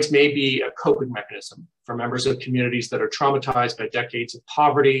 Opioids may be a coping mechanism for members of communities that are traumatized by decades of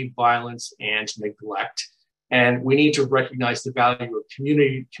poverty, violence, and neglect. And we need to recognize the value of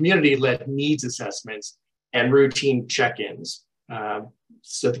community-led needs assessments and routine check-ins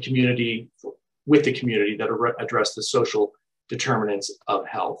with the community that address the social determinants of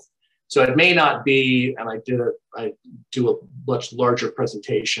health. So it may not be, and I do a much larger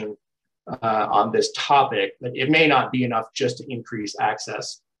presentation on this topic, but it may not be enough just to increase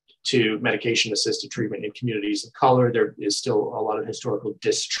access to medication-assisted treatment in communities of color. There is still a lot of historical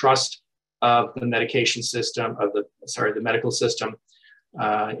distrust of the medication system, the medical system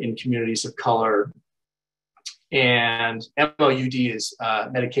in communities of color. And MOUD is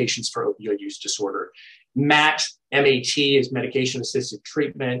medications for opioid use disorder. MAT is medication-assisted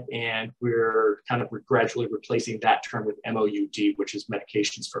treatment, and we're kind of gradually replacing that term with MOUD, which is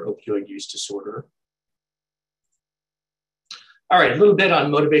medications for opioid use disorder. All right, a little bit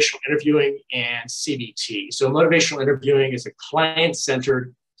on motivational interviewing and CBT. So motivational interviewing is a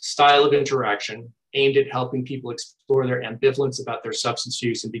client-centered style of interaction aimed at helping people explore their ambivalence about their substance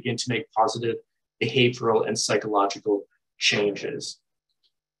use and begin to make positive behavioral and psychological changes.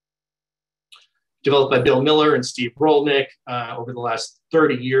 Developed by Bill Miller and Steve Rolnick over the last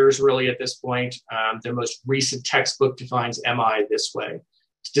 30 years, really at this point. Their most recent textbook defines MI this way.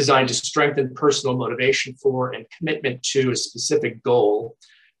 It's designed to strengthen personal motivation for and commitment to a specific goal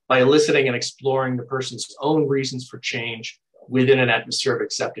by eliciting and exploring the person's own reasons for change within an atmosphere of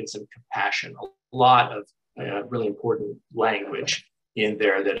acceptance and compassion. A lot of really important language in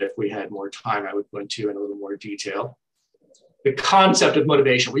there that if we had more time, I would go into in a little more detail. The concept of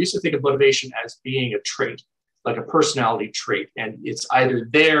motivation, we used to think of motivation as being a trait, like a personality trait, and it's either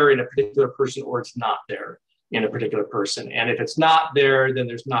there in a particular person or it's not there in a particular person. And if it's not there, then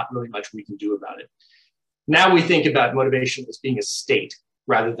there's not really much we can do about it. Now we think about motivation as being a state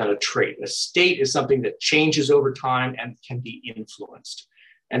rather than a trait. A state is something that changes over time and can be influenced.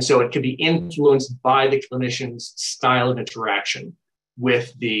 And so it can be influenced by the clinician's style of interaction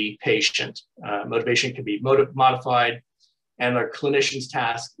with the patient. Motivation can be modified, and our clinician's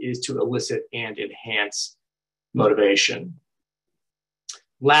task is to elicit and enhance motivation.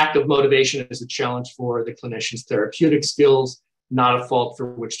 Lack of motivation is a challenge for the clinician's therapeutic skills, not a fault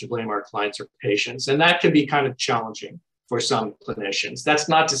for which to blame our clients or patients. And that can be kind of challenging for some clinicians. That's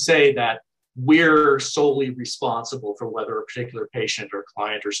not to say that we're solely responsible for whether a particular patient or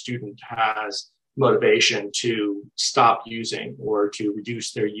client or student has motivation to stop using or to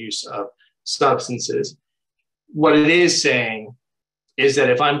reduce their use of substances. What it is saying is that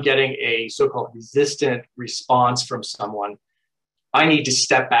if I'm getting a so-called resistant response from someone, I need to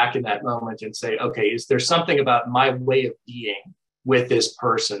step back in that moment and say, okay, is there something about my way of being with this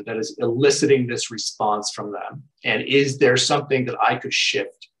person that is eliciting this response from them? And is there something that I could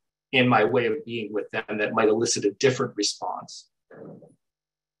shift in my way of being with them that might elicit a different response?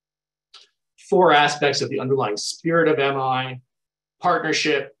 4 aspects of the underlying spirit of MI.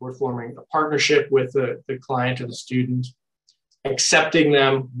 Partnership, we're forming a partnership with the client or the student, accepting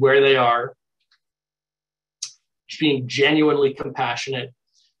them where they are, being genuinely compassionate,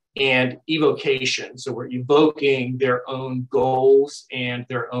 and evocation. So we're evoking their own goals and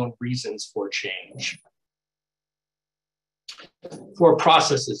their own reasons for change. 4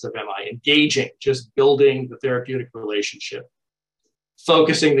 processes of MI: engaging, just building the therapeutic relationship,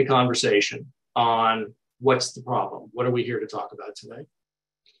 focusing the conversation on what's the problem? What are we here to talk about today?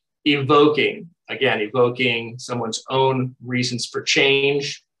 Evoking, again, evoking someone's own reasons for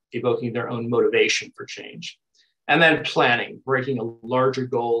change, evoking their own motivation for change. And then planning, breaking a larger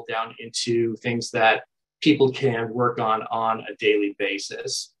goal down into things that people can work on a daily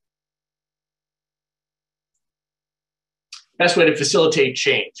basis. Best way to facilitate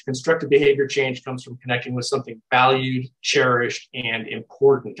change. Constructive behavior change comes from connecting with something valued, cherished, and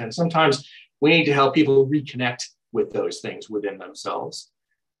important. And sometimes we need to help people reconnect with those things within themselves.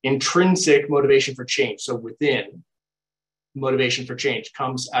 Intrinsic motivation for change, so within, motivation for change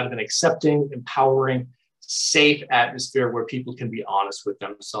comes out of an accepting, empowering, safe atmosphere where people can be honest with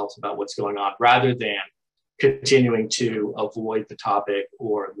themselves about what's going on rather than continuing to avoid the topic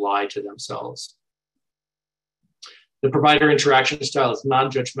or lie to themselves. The provider interaction style is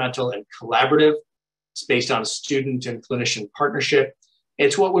non-judgmental and collaborative. It's based on student and clinician partnership.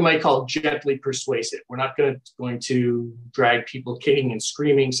 It's what we might call gently persuasive. We're not going to drag people kicking and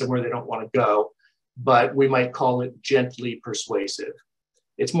screaming somewhere they don't want to go, but we might call it gently persuasive.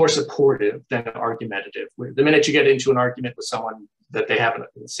 It's more supportive than argumentative. The minute you get into an argument with someone that they have,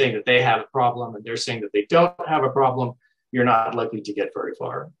 saying that they have a problem and they're saying that they don't have a problem, you're not likely to get very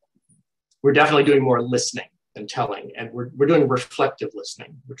far. We're definitely doing more listening than telling, and we're doing reflective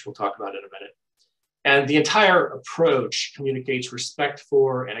listening, which we'll talk about in a minute. And the entire approach communicates respect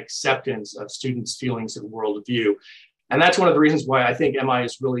for and acceptance of students' feelings and worldview. And that's one of the reasons why I think MI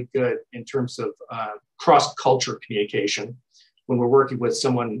is really good in terms of cross-culture communication. When we're working with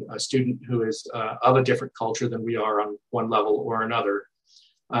a student who is of a different culture than we are on one level or another,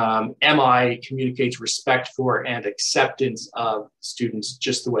 MI communicates respect for and acceptance of students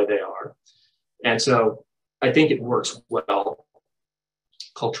just the way they are. And so I think it works well,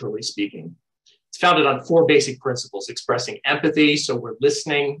 culturally speaking. It's founded on 4 basic principles: expressing empathy, so we're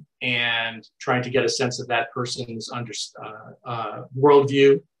listening and trying to get a sense of that person's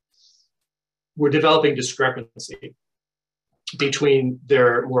worldview. We're developing discrepancy between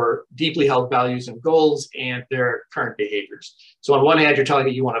their more deeply held values and goals and their current behaviors. So on one hand, you're telling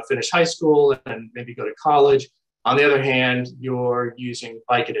me you want to finish high school and maybe go to college. On the other hand, you're using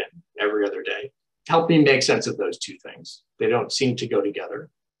Vicodin every other day. Help me make sense of those two things. They don't seem to go together.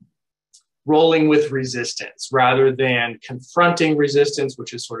 Rolling with resistance rather than confronting resistance,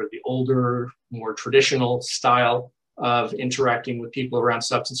 which is sort of the older, more traditional style of interacting with people around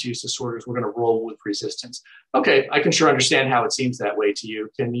substance use disorders. We're going to roll with resistance. Okay, I can sure understand how it seems that way to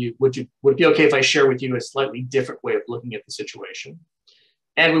you. Would it be okay if I share with you a slightly different way of looking at the situation?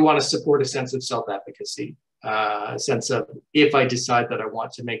 And we want to support a sense of self-efficacy, a sense of, if I decide that I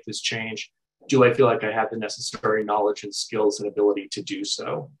want to make this change, do I feel like I have the necessary knowledge and skills and ability to do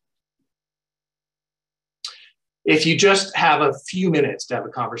so? If you just have a few minutes to have a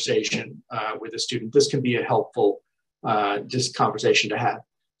conversation with a student, this can be a helpful just conversation to have.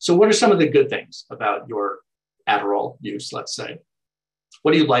 So what are some of the good things about your Adderall use, let's say?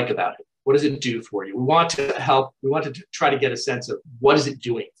 What do you like about it? What does it do for you? We want to help, we want to try to get a sense of what is it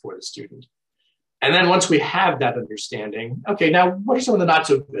doing for the student. And then once we have that understanding, okay, now what are some of the not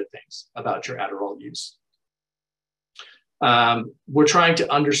so good things about your Adderall use? We're trying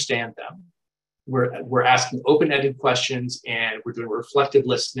to understand them. We're asking open-ended questions and we're doing reflective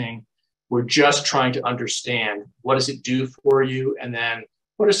listening. We're just trying to understand what does it do for you, and then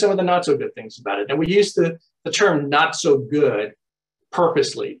what are some of the not so good things about it. And we use the term not so good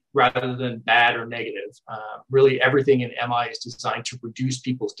purposely rather than bad or negative. Really everything in MI is designed to reduce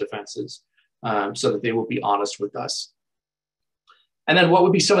people's defenses so that they will be honest with us. And then what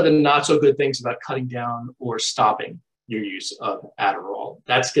would be some of the not so good things about cutting down or stopping your use of Adderall?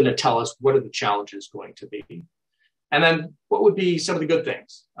 That's going to tell us what are the challenges going to be. And then what would be some of the good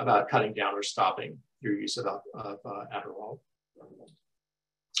things about cutting down or stopping your use of Adderall?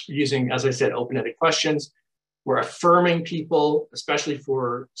 Using, as I said, open-ended questions. We're affirming people, especially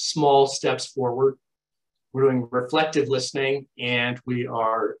for small steps forward. We're doing reflective listening, and we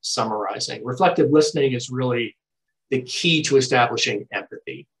are summarizing. Reflective listening is really the key to establishing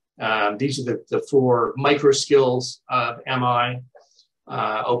empathy. These are the 4 micro skills of MI: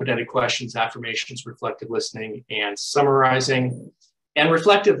 open-ended questions, affirmations, reflective listening, and summarizing. And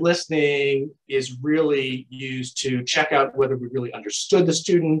reflective listening is really used to check out whether we really understood the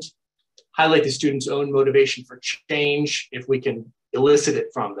student, highlight the student's own motivation for change, if we can elicit it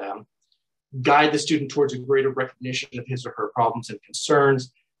from them, guide the student towards a greater recognition of his or her problems and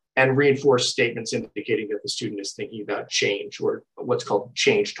concerns, and reinforce statements indicating that the student is thinking about change, or what's called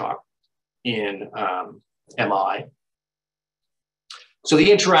change talk in MI. So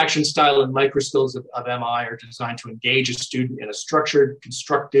the interaction style and micro skills of MI are designed to engage a student in a structured,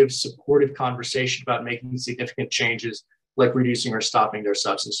 constructive, supportive conversation about making significant changes, like reducing or stopping their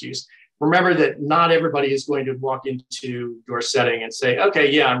substance use. Remember that not everybody is going to walk into your setting and say, okay,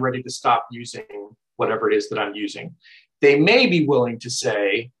 yeah, I'm ready to stop using whatever it is that I'm using. They may be willing to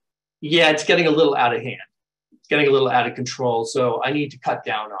say, yeah, it's getting a little out of hand. It's getting a little out of control, so I need to cut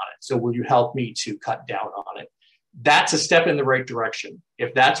down on it. So will you help me to cut down on it? That's a step in the right direction.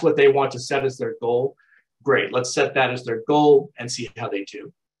 If that's what they want to set as their goal, great. Let's set that as their goal and see how they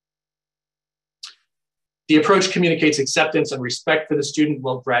do. The approach communicates acceptance and respect for the student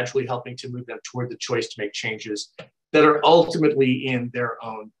while gradually helping to move them toward the choice to make changes that are ultimately in their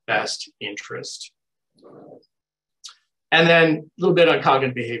own best interest. And then a little bit on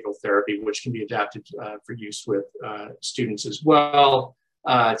cognitive behavioral therapy, which can be adapted for use with students as well.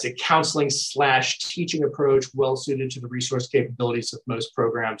 It's a counseling/teaching approach well suited to the resource capabilities of most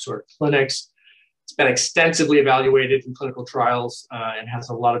programs or clinics. It's been extensively evaluated in clinical trials and has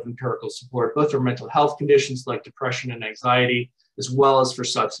a lot of empirical support, both for mental health conditions like depression and anxiety, as well as for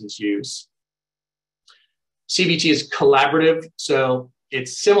substance use. CBT is collaborative, so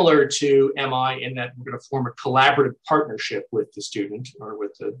it's similar to MI in that we're going to form a collaborative partnership with the student or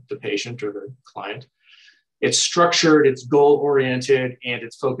with the patient or the client. It's structured, it's goal-oriented, and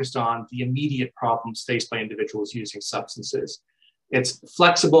it's focused on the immediate problems faced by individuals using substances. It's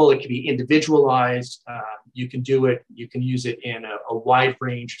flexible, it can be individualized. You can use it in a wide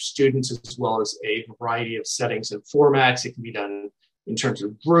range of students as well as a variety of settings and formats. It can be done in terms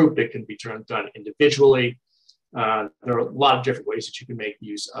of group, it can be done individually. There are a lot of different ways that you can make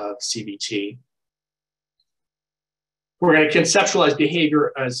use of CBT. We're going to conceptualize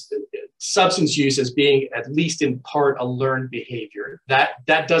behavior as substance use as being at least in part a learned behavior.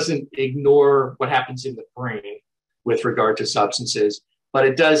 That doesn't ignore what happens in the brain with regard to substances, but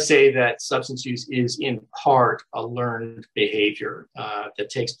it does say that substance use is in part a learned behavior that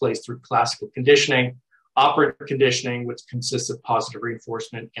takes place through classical conditioning, operant conditioning, which consists of positive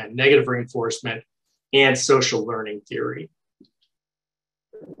reinforcement and negative reinforcement, and social learning theory.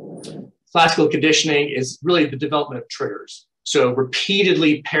 Classical conditioning is really the development of triggers. So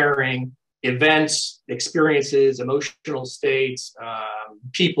repeatedly pairing events, experiences, emotional states,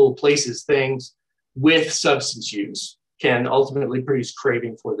 people, places, things with substance use can ultimately produce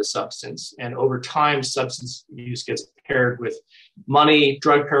craving for the substance. And over time, substance use gets paired with money,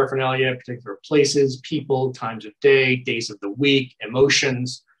 drug paraphernalia, particular places, people, times of day, days of the week,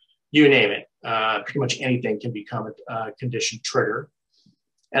 emotions, you name it. Pretty much anything can become a conditioned trigger.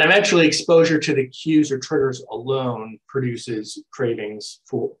 And eventually exposure to the cues or triggers alone produces cravings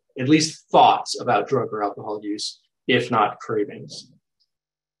for at least thoughts about drug or alcohol use, if not cravings.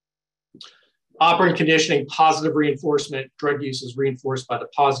 Operant conditioning, positive reinforcement. Drug use is reinforced by the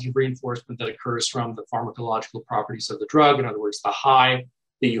positive reinforcement that occurs from the pharmacological properties of the drug. In other words, the high,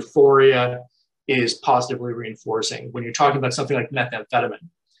 the euphoria is positively reinforcing. When you're talking about something like methamphetamine,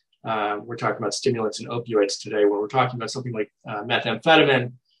 we're talking about stimulants and opioids today. When we're talking about something like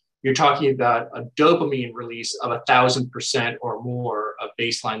methamphetamine, you're talking about a dopamine release of 1,000% or more of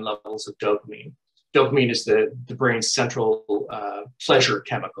baseline levels of dopamine. Dopamine is the brain's central pleasure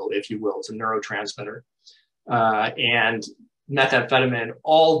chemical, if you will. It's a neurotransmitter. And methamphetamine,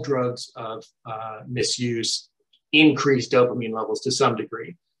 all drugs of misuse increase dopamine levels to some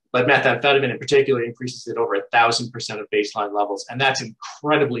degree. But methamphetamine in particular increases it over 1,000% of baseline levels. And that's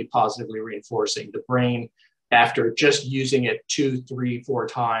incredibly positively reinforcing. The brain, after just using it 2, 3, 4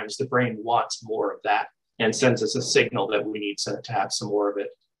 times, the brain wants more of that and sends us a signal that we need to have some more of it.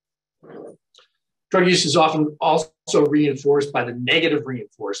 Drug use is often also reinforced by the negative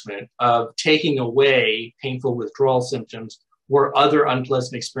reinforcement of taking away painful withdrawal symptoms or other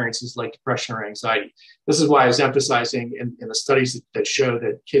unpleasant experiences like depression or anxiety. This is why I was emphasizing in the studies that show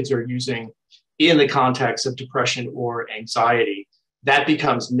that kids are using in the context of depression or anxiety, that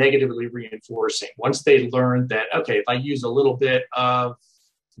becomes negatively reinforcing. Once they learn that, okay, if I use a little bit of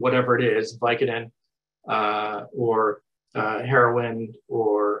whatever it is, Vicodin or heroin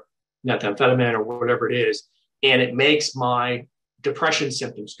or methamphetamine or whatever it is, and it makes my depression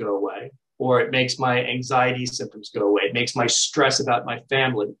symptoms go away, or it makes my anxiety symptoms go away, it makes my stress about my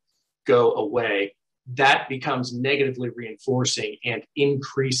family go away, that becomes negatively reinforcing and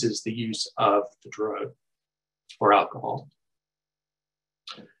increases the use of the drug or alcohol.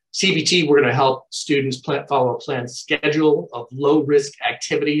 CBT, we're going to help students follow a planned schedule of low-risk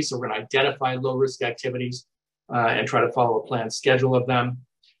activities. So we're going to identify low-risk activities and try to follow a planned schedule of them,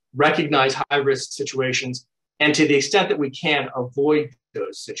 recognize high-risk situations, and to the extent that we can, avoid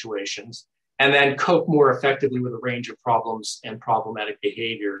those situations, and then cope more effectively with a range of problems and problematic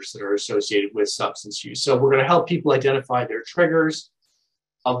behaviors that are associated with substance use. So we're going to help people identify their triggers,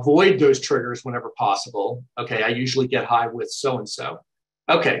 avoid those triggers whenever possible. Okay, I usually get high with so-and-so.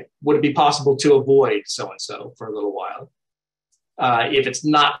 Okay, would it be possible to avoid so-and-so for a little while? If it's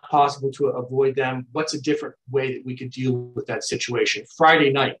not possible to avoid them, what's a different way that we could deal with that situation?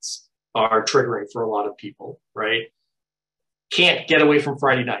 Friday nights are triggering for a lot of people, right? Can't get away from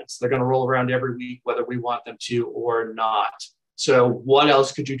Friday nights. They're going to roll around every week, whether we want them to or not. So what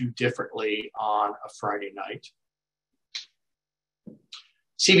else could you do differently on a Friday night?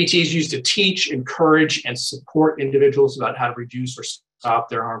 CBT is used to teach, encourage, and support individuals about how to reduce or stop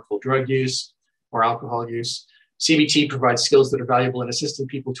their harmful drug use or alcohol use. CBT provides skills that are valuable in assisting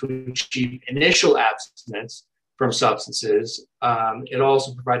people to achieve initial abstinence from substances. It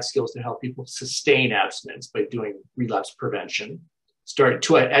also provides skills to help people sustain abstinence by doing relapse prevention, start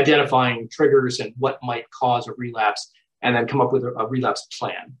to identifying triggers and what might cause a relapse, and then come up with a relapse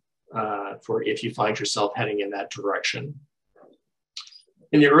plan for if you find yourself heading in that direction.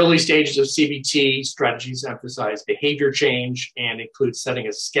 In the early stages of CBT, strategies emphasize behavior change and include setting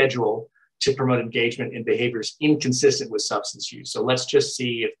a schedule to promote engagement in behaviors inconsistent with substance use. So let's just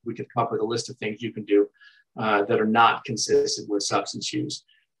see if we can come up with a list of things you can do that are not consistent with substance use.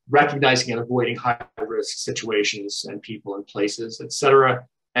 recognizing and avoiding high-risk situations and people and places, et cetera,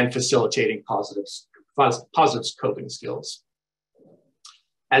 and facilitating positive coping skills.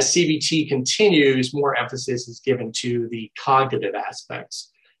 As CBT continues, more emphasis is given to the cognitive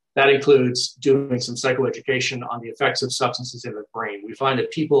aspects. That includes doing some psychoeducation on the effects of substances in the brain. We find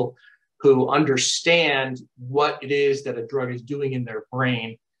that people who understand what it is that a drug is doing in their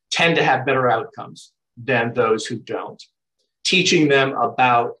brain tend to have better outcomes than those who don't. Teaching them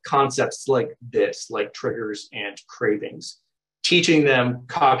about concepts like this, like triggers and cravings. Teaching them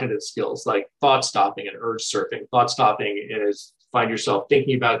cognitive skills like thought stopping and urge surfing. Thought stopping is find yourself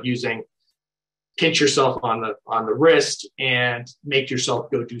thinking about pinch yourself on the wrist and make yourself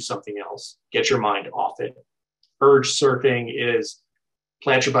go do something else. Get your mind off it. Urge surfing is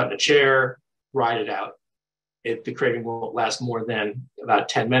plant your butt in a chair, ride it out. The craving won't last more than about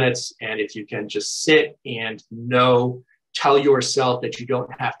 10 minutes. And if you can just sit and tell yourself that you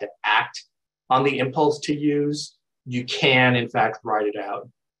don't have to act on the impulse to use, you can, in fact, ride it out.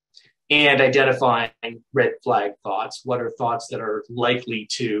 And identifying red flag thoughts. What are thoughts that are likely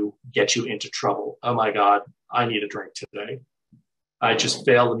to get you into trouble? Oh my God, I need a drink today. I just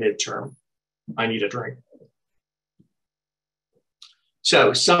failed the midterm. I need a drink.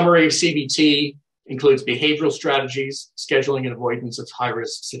 So, summary of CBT includes behavioral strategies, scheduling and avoidance of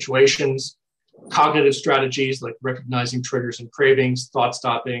high-risk situations, cognitive strategies like recognizing triggers and cravings, thought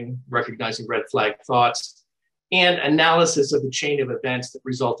stopping, recognizing red flag thoughts, and analysis of the chain of events that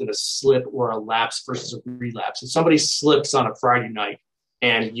result in a slip or a lapse versus a relapse. If somebody slips on a Friday night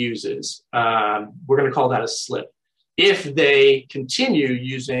and uses, we're going to call that a slip. If they continue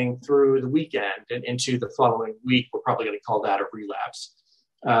using through the weekend and into the following week, we're probably going to call that a relapse.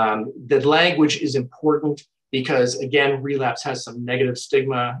 The language is important because, again, relapse has some negative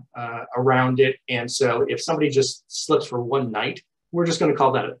stigma around it. And so if somebody just slips for one night, we're just going to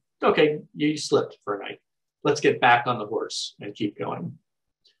call that, okay, you slipped for a night. Let's get back on the horse and keep going.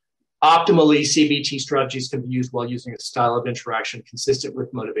 Optimally, CBT strategies can be used while using a style of interaction consistent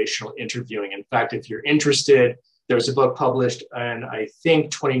with motivational interviewing. In fact, if you're interested, there's a book published in, I think,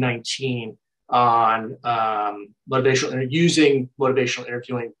 2019 on using motivational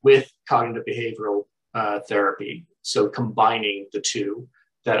interviewing with cognitive behavioral therapy. So combining the two,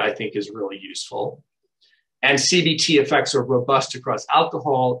 that I think is really useful. And CBT effects are robust across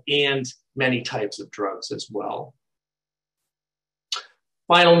alcohol and many types of drugs as well.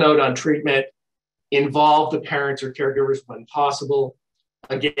 Final note on treatment: involve the parents or caregivers when possible.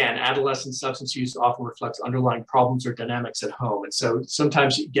 Again, adolescent substance use often reflects underlying problems or dynamics at home. And so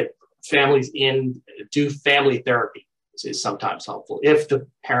sometimes you get families do family therapy is sometimes helpful if the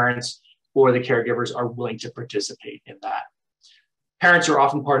parents or the caregivers are willing to participate in that. Parents are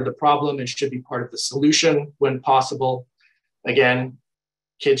often part of the problem and should be part of the solution when possible. Again,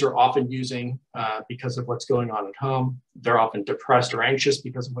 kids are often using because of what's going on at home. They're often depressed or anxious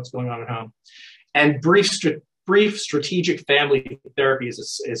because of what's going on at home. And brief strategic family therapy is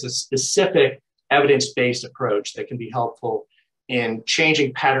a specific evidence-based approach that can be helpful in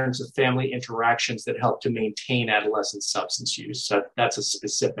changing patterns of family interactions that help to maintain adolescent substance use. So that's a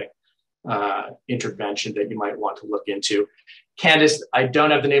specific intervention that you might want to look into. Candace, I don't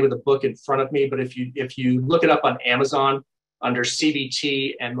have the name of the book in front of me, but if you look it up on Amazon under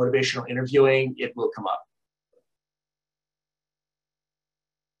CBT and motivational interviewing, it will come up.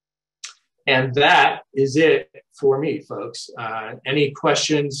 And that is it for me, folks. Any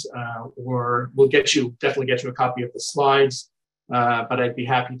questions, or we'll definitely get you a copy of the slides, but I'd be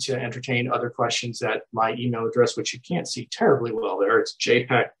happy to entertain other questions at my email address, which you can't see terribly well there. It's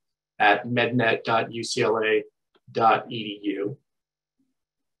jpeck@mednet.ucla.edu.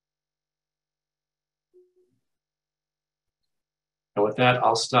 And with that,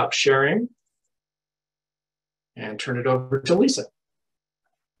 I'll stop sharing and turn it over to Lisa.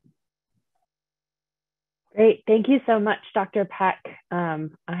 Great. Thank you so much, Dr. Peck.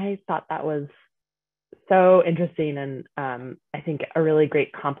 I thought that was so interesting and I think a really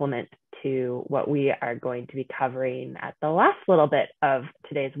great complement to what we are going to be covering at the last little bit of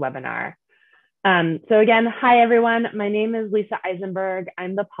today's webinar. So again, hi everyone. My name is Lisa Eisenberg.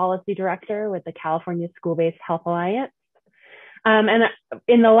 I'm the policy director with the California School-Based Health Alliance. And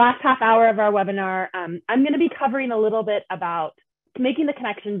in the last half hour of our webinar, I'm going to be covering a little bit about making the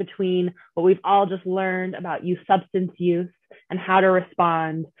connection between what we've all just learned about youth substance use and how to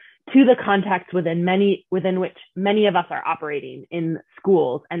respond to the context within which many of us are operating in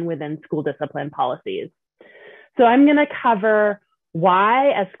schools and within school discipline policies. So I'm going to cover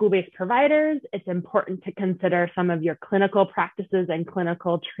why, as school-based providers, it's important to consider some of your clinical practices and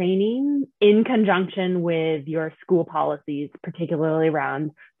clinical training in conjunction with your school policies, particularly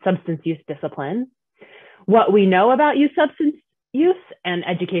around substance use discipline, what we know about youth substance use and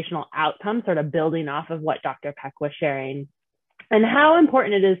educational outcomes, sort of building off of what Dr. Peck was sharing, and how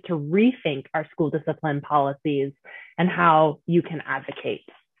important it is to rethink our school discipline policies and how you can advocate.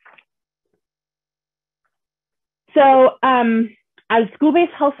 So as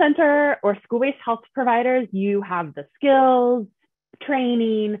school-based health center or school-based health providers, you have the skills,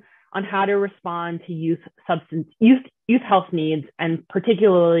 training on how to respond to youth health needs, and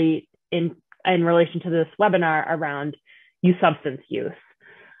particularly in relation to this webinar around youth substance use.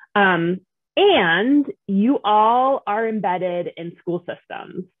 And you all are embedded in school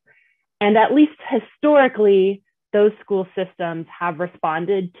systems. And at least historically, those school systems have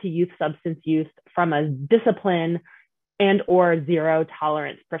responded to youth substance use from a discipline and or zero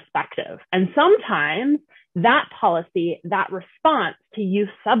tolerance perspective. And sometimes that policy, that response to youth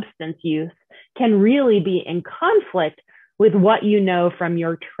substance use can really be in conflict with what you know from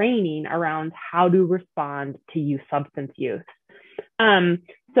your training around how to respond to youth substance use.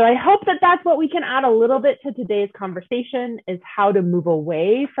 So I hope that that's what we can add a little bit to today's conversation, is how to move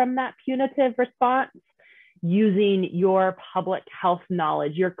away from that punitive response using your public health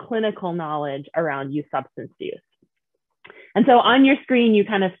knowledge, your clinical knowledge around youth substance use. And so on your screen, you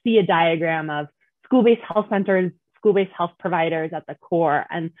kind of see a diagram of school-based health centers, school-based health providers at the core,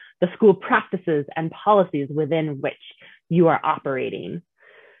 and the school practices and policies within which you are operating.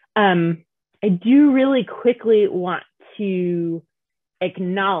 I do really quickly want to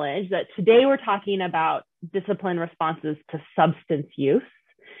acknowledge that today we're talking about discipline responses to substance use.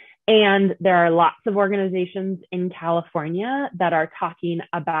 And there are lots of organizations in California that are talking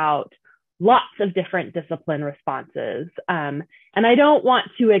about lots of different discipline responses. And I don't want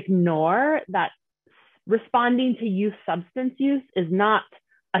to ignore that responding to youth substance use is not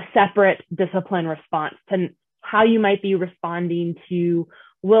a separate discipline response to how you might be responding to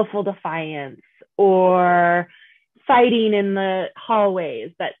willful defiance or fighting in the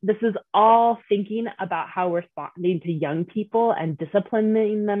hallways. That this is all thinking about how we're responding to young people and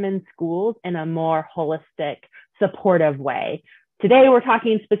disciplining them in schools in a more holistic, supportive way. Today, we're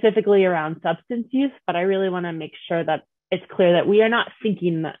talking specifically around substance use, but I really want to make sure that it's clear that we are not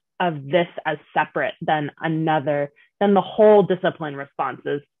thinking of this as separate than the whole discipline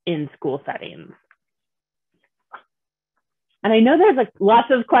responses in school settings. And I know there's lots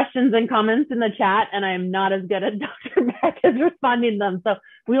of questions and comments in the chat, and I am not as good as Dr. Peck as responding to them. So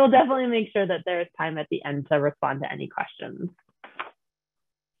we will definitely make sure that there's time at the end to respond to any questions.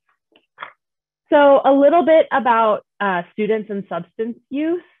 So a little bit about students and substance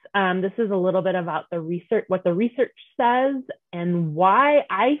use. This is a little bit about the research, what the research says, and why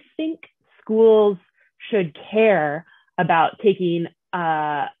I think schools should care about taking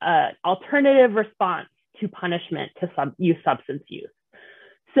an alternative response to punishment to youth substance use.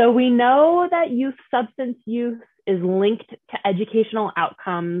 So we know that youth substance use is linked to educational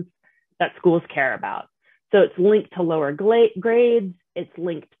outcomes that schools care about. So it's linked to lower grades, it's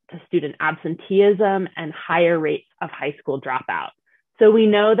linked to student absenteeism and higher rates of high school dropout. So we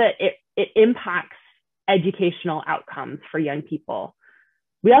know that it impacts educational outcomes for young people.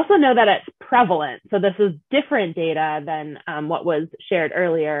 We also know that it's prevalent. So this is different data than what was shared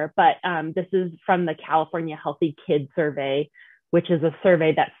earlier, but this is from the California Healthy Kids Survey, which is a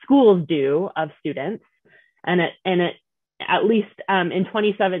survey that schools do of students. And it at least in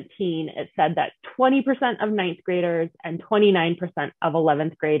 2017, it said that 20% of ninth graders and 29% of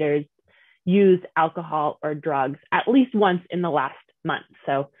 11th graders used alcohol or drugs at least once in the last month.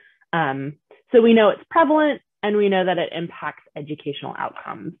 So we know it's prevalent, and we know that it impacts educational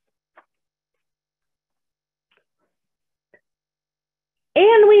outcomes.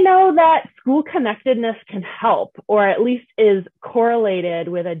 And we know that school connectedness can help, or at least is correlated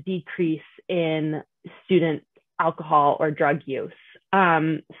with a decrease in student alcohol or drug use.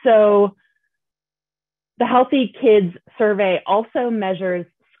 So the Healthy Kids Survey also measures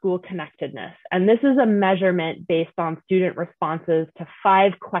school connectedness. And this is a measurement based on student responses to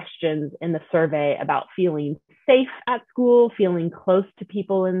 5 questions in the survey about feeling safe at school, feeling close to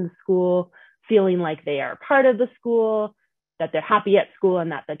people in the school, feeling like they are part of the school, that they're happy at school,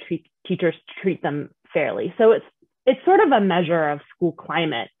 and that the teachers treat them fairly. So it's sort of a measure of school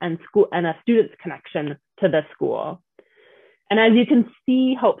climate and a student's connection to the school. And as you can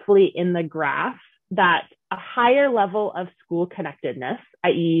see, hopefully in the graph, that a higher level of school connectedness,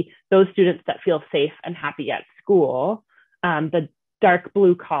 i.e. those students that feel safe and happy at school, the dark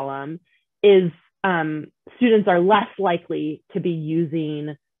blue column, is students are less likely to be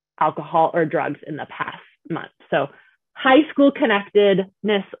using alcohol or drugs in the past month. So high school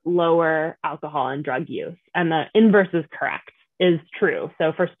connectedness, lower alcohol and drug use. And the inverse is correct, is true.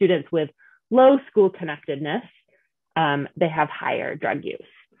 So for students with low school connectedness, they have higher drug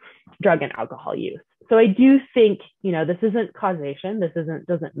and alcohol use. So I do think, this isn't causation. This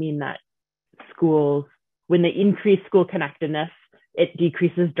doesn't mean that schools, when they increase school connectedness, it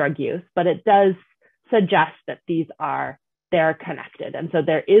decreases drug use, but it does suggest that they're connected. And so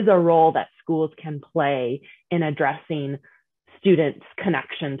there is a role that schools can play in addressing students'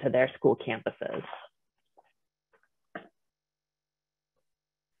 connection to their school campuses.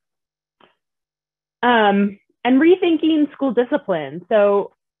 And rethinking school discipline.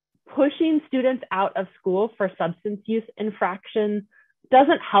 So pushing students out of school for substance use infraction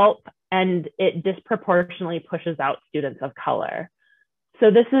doesn't help, and it disproportionately pushes out students of color.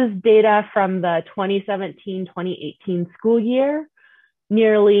 So this is data from the 2017-2018 school year.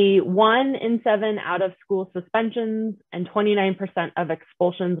 Nearly 1 in 7 out of school suspensions and 29% of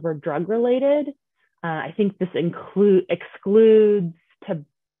expulsions were drug related. I think this excludes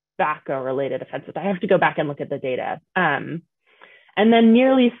tobacco related offenses. I have to go back and look at the data. And then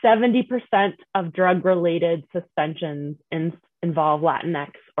nearly 70% of drug related suspensions involve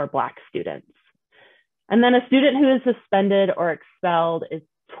Latinx or Black students. And then a student who is suspended or expelled is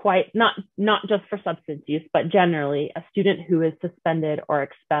not just for substance use, but generally a student who is suspended or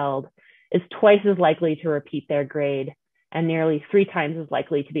expelled is twice as likely to repeat their grade and nearly 3 times as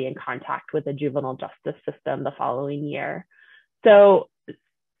likely to be in contact with the juvenile justice system the following year. So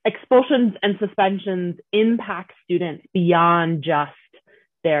expulsions and suspensions impact students beyond just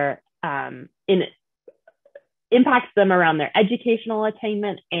their impacts them around their educational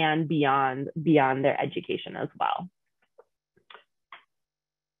attainment and beyond their education as well.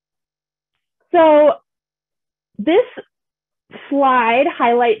 So this slide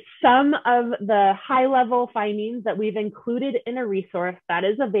highlights some of the high-level findings that we've included in a resource that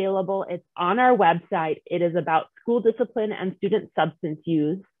is available. It's on our website. It is about school discipline and student substance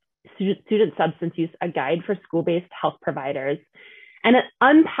use, a guide for school-based health providers. And it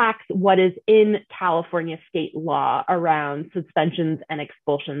unpacks what is in California state law around suspensions and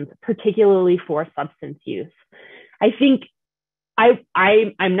expulsions, particularly for substance use. I think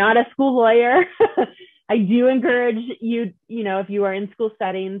I'm not a school lawyer. I do encourage you, if you are in school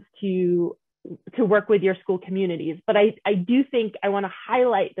settings to work with your school communities. But I do think I want to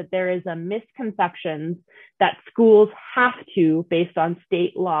highlight that there is a misconception that schools have to, based on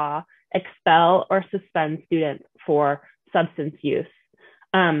state law, expel or suspend students for substance use.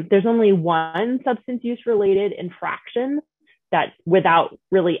 There's only one substance use related infraction that, without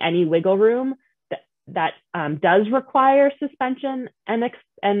really any wiggle room, that does require suspension and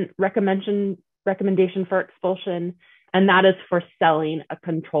recommendation for expulsion, and that is for selling a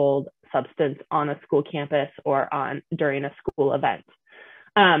controlled substance on a school campus or during a school event.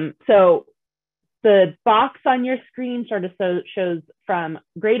 So the box on your screen sort of shows from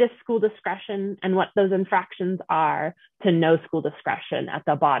greatest school discretion and what those infractions are to no school discretion at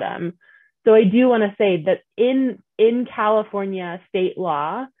the bottom. So I do want to say that in California state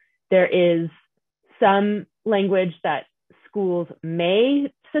law, there is some language that schools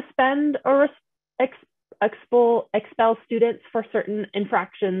may suspend or expel students for certain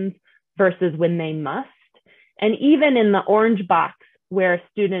infractions versus when they must. And even in the orange box where a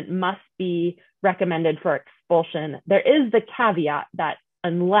student must be recommended for expulsion, there is the caveat that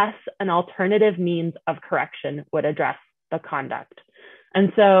unless an alternative means of correction would address the conduct.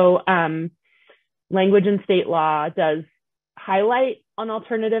 And so language in state law does highlight an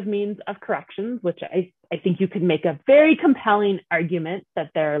alternative means of corrections, which I think you could make a very compelling argument that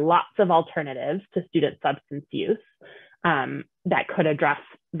there are lots of alternatives to student substance use that could address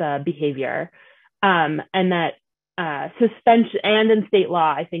the behavior. And that suspension, and in state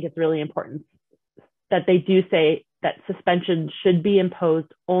law, I think it's really important that they do say that suspension should be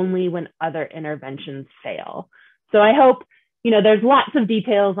imposed only when other interventions fail. So I hope, there's lots of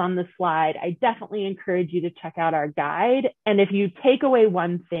details on this slide. I definitely encourage you to check out our guide. And if you take away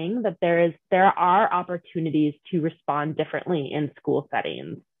one thing, that there are opportunities to respond differently in school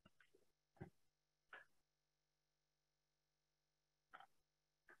settings.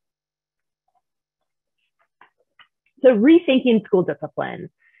 So rethinking school discipline.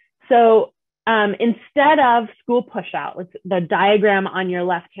 So instead of school push out, the diagram on your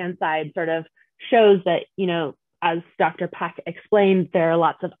left-hand side sort of shows that, as Dr. Peck explained, there are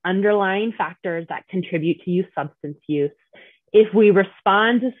lots of underlying factors that contribute to youth substance use. If we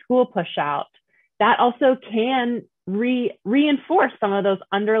respond to school push out, that also can reinforce some of those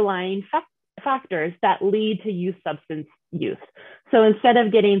underlying factors that lead to youth substance use. So instead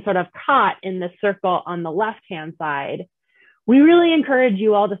of getting sort of caught in the circle on the left-hand side, we really encourage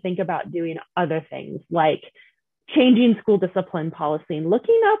you all to think about doing other things like changing school discipline policy and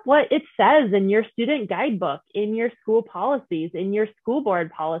looking up what it says in your student guidebook, in your school policies, in your school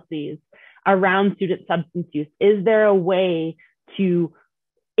board policies around student substance use. Is there a way to,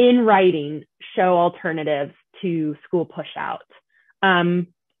 in writing, show alternatives to school push out?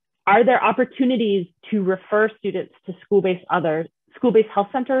 Are there opportunities to refer students to school-based health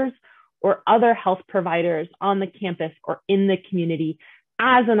centers or other health providers on the campus or in the community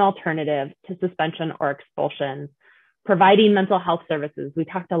as an alternative to suspension or expulsion? Providing mental health services. We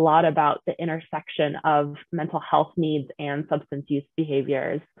talked a lot about the intersection of mental health needs and substance use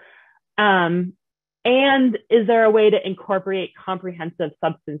behaviors. And is there a way to incorporate comprehensive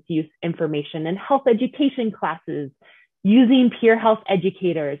substance use information in health education classes, using peer health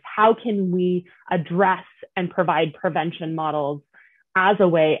educators? How can we address and provide prevention models as a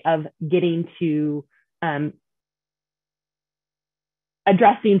way of getting to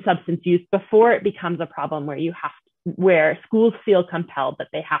addressing substance use before it becomes a problem where schools feel compelled that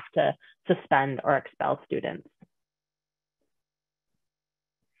they have to suspend or expel students?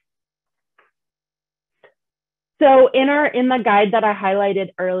 So in the guide that I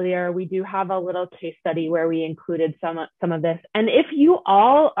highlighted earlier, we do have a little case study where we included some of this. And if you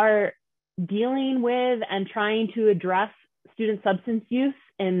all are dealing with and trying to address student substance use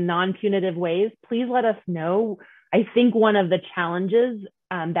in non-punitive ways, please let us know. I think one of the challenges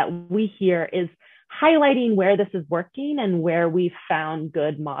that we hear is highlighting where this is working and where we've found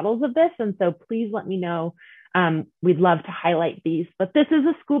good models of this. And so please let me know. We'd love to highlight these. But this is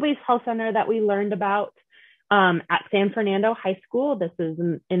a school-based health center that we learned about at San Fernando High School. This is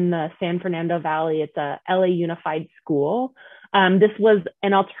in the San Fernando Valley. It's a LA Unified school. This was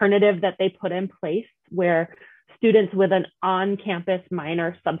an alternative that they put in place where students with an on-campus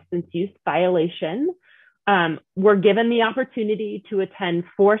minor substance use violation were given the opportunity to attend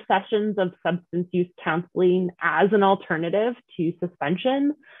 4 sessions of substance use counseling as an alternative to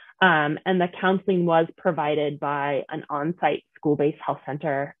suspension. And the counseling was provided by an on-site school-based health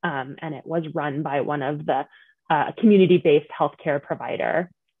center, and it was run by one of the community-based healthcare provider.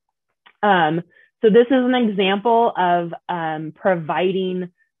 So this is an example of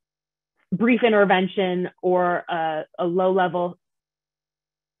providing brief intervention or a low-level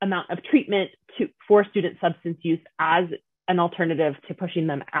amount of treatment for student substance use as an alternative to pushing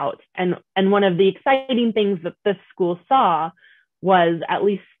them out. And one of the exciting things that this school saw was, at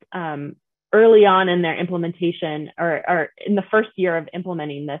least early on in their implementation, or in the first year of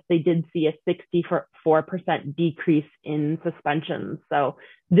implementing this, they did see a 64% decrease in suspensions. So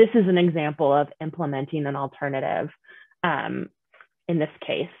this is an example of implementing an alternative in this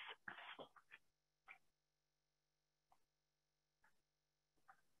case.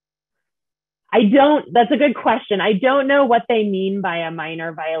 That's a good question. I don't know what they mean by a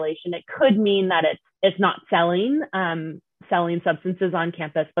minor violation. It could mean that it's not selling substances on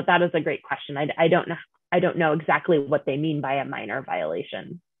campus, but that is a great question. I don't know exactly what they mean by a minor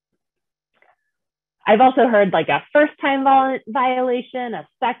violation. I've also heard like a first-time violation, a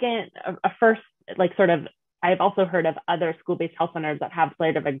second, a first, like sort of, I've also heard of other school-based health centers that have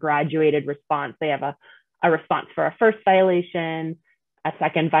sort of a graduated response. They have a response for a first violation, a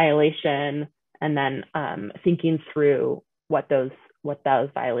second violation, and then thinking through what those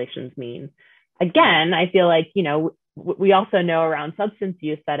violations mean. Again, I feel like, we also know around substance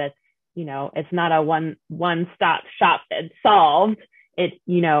use that it's not a one-stop shop that's solved.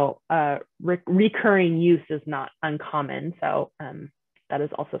 Recurring use is not uncommon. So that is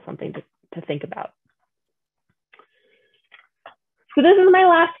also something to think about. So this is my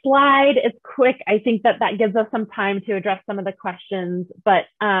last slide. It's quick. I think that gives us some time to address some of the questions, but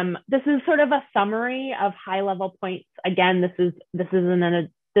this is sort of a summary of high-level points. Again, this is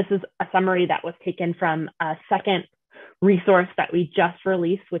a summary that was taken from a second resource that we just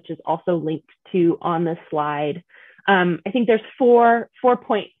released, which is also linked to on this slide. I think there's four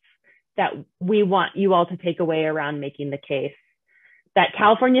points that we want you all to take away around making the case. That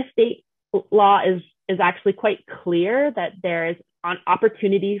California state law is actually quite clear that there is an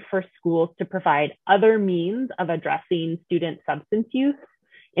opportunity for schools to provide other means of addressing student substance use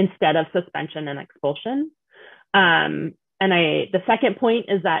instead of suspension and expulsion. The second point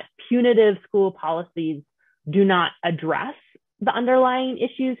is that punitive school policies do not address the underlying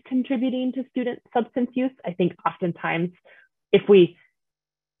issues contributing to student substance use. I think oftentimes if we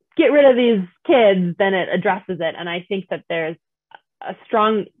get rid of these kids, then it addresses it. And I think that there's a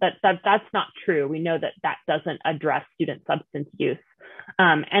strong, that's not true. We know that doesn't address student substance use.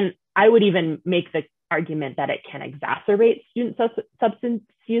 And I would even make the argument that it can exacerbate student substance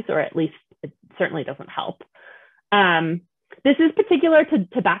use, or at least it certainly doesn't help. This is particular to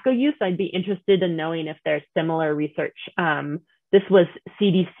tobacco use. I'd be interested in knowing if there's similar research. This was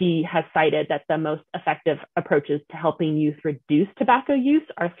CDC has cited that the most effective approaches to helping youth reduce tobacco use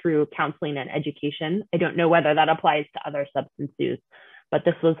are through counseling and education. I don't know whether that applies to other substance use, but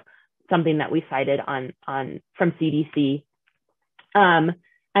this was something that we cited from CDC.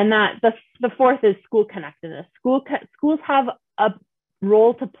 And that the fourth is school connectedness. Schools have a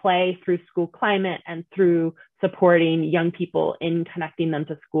role to play through school climate and through supporting young people in connecting them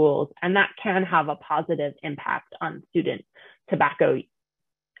to schools. And that can have a positive impact on student tobacco,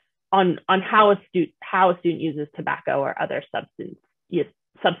 on how a student uses tobacco or other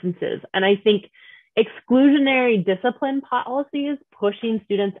substances. And I think exclusionary discipline policies pushing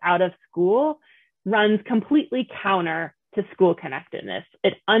students out of school runs completely counter to school connectedness.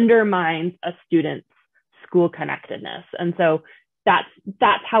 It undermines a student's school connectedness. And so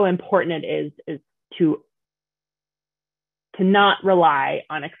that's how important it is to not rely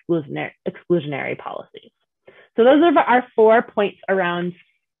on exclusionary policies. So those are our 4 points around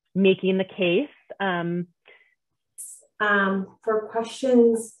making the case. For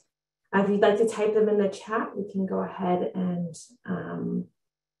questions, if you'd like to type them in the chat, we can go ahead and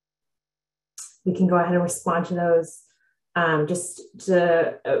respond to those. Just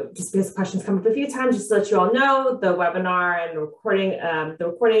because questions come up a few times, just to let you all know, the webinar and recording and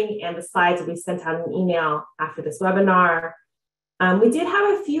the slides will be sent out in an email after this webinar. We did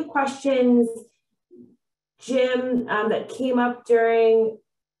have a few questions, Jim, that came up during,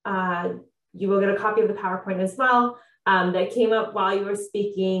 you will get a copy of the PowerPoint as well, that came up while you were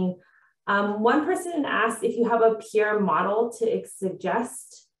speaking. One person asked if you have a peer model to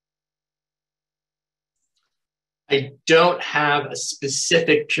suggest. I don't have a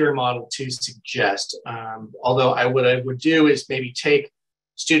specific peer model to suggest, although what I would do is maybe take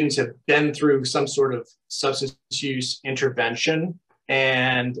students who have been through some sort of substance use intervention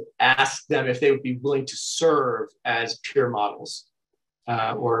and ask them if they would be willing to serve as peer models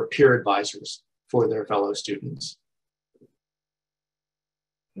or peer advisors for their fellow students.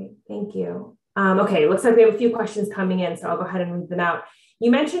 Great, thank you. Okay, it looks like we have a few questions coming in, so I'll go ahead and read them out. You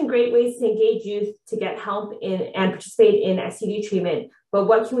mentioned great ways to engage youth to get help in and participate in STD treatment, but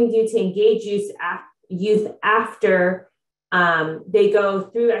what can we do to engage youth after they go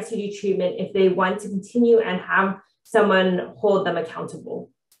through STD treatment if they want to continue and have someone hold them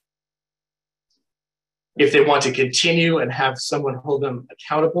accountable? If they want to continue and have someone hold them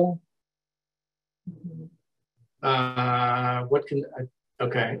accountable? Okay,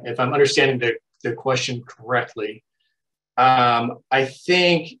 if I'm understanding the question correctly, I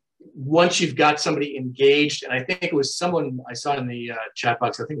think once you've got somebody engaged, and I think it was someone I saw in the chat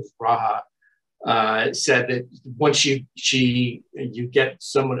box, I think it was Raha, said that once you get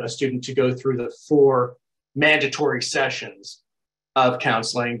a student to go through the 4 mandatory sessions of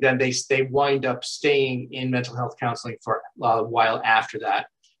counseling, then they wind up staying in mental health counseling for a while after that.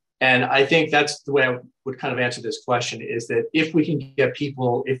 And I think that's the way I would kind of answer this question, is that if we can get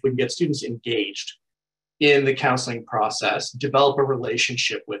students engaged in the counseling process, develop a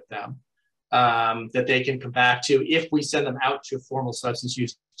relationship with them that they can come back to. If we send them out to a formal substance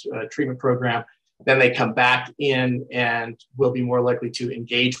use treatment program, then they come back in and will be more likely to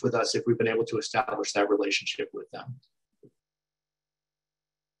engage with us if we've been able to establish that relationship with them.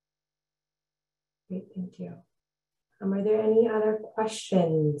 Great, thank you. Are there any other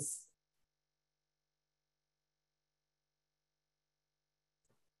questions?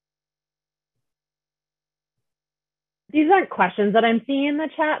 These aren't questions that I'm seeing in the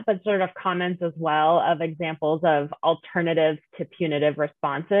chat, but sort of comments as well of examples of alternatives to punitive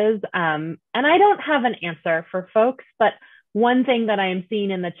responses. And I don't have an answer for folks, but one thing that I am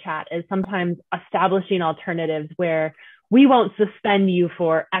seeing in the chat is sometimes establishing alternatives where we won't suspend you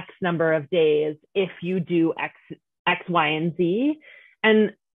for X number of days if you do X, Y, and Z.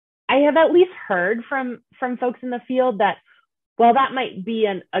 And I have at least heard from folks in the field that, well, that might be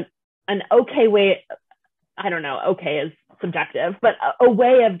an okay way. I don't know, okay is subjective, but a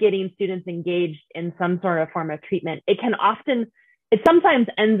way of getting students engaged in some sort of form of treatment. It sometimes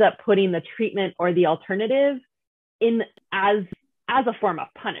ends up putting the treatment or the alternative in as a form of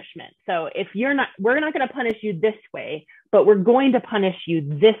punishment. So if we're not going to punish you this way, but we're going to punish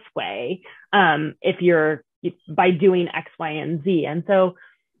you this way by doing X, Y, and Z. And so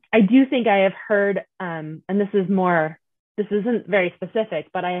I do think I have heard, and this isn't very specific,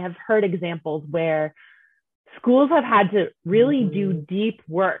 but I have heard examples where schools have had to really do deep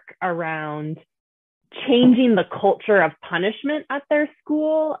work around changing the culture of punishment at their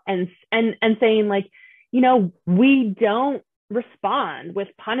school and saying like, you know, we don't respond with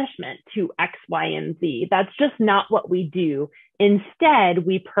punishment to X, Y, and Z. That's just not what we do. Instead,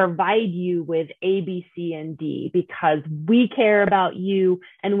 we provide you with A, B, C, and D because we care about you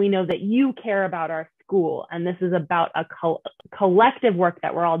and we know that you care about our school. And this is about a collective work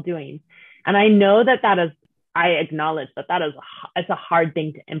that we're all doing. And I know that I acknowledge that it's a hard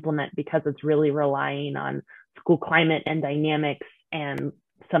thing to implement because it's really relying on school climate and dynamics and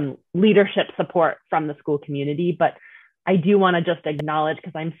some leadership support from the school community. But I do want to just acknowledge,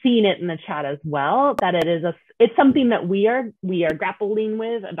 because I'm seeing it in the chat as well, that it's something that we are grappling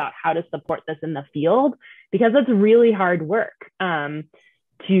with about how to support this in the field, because it's really hard work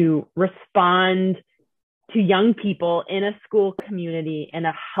to respond to young people in a school community in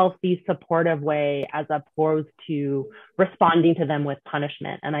a healthy, supportive way, as opposed to responding to them with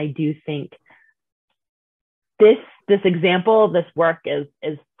punishment. And I do think this example, this work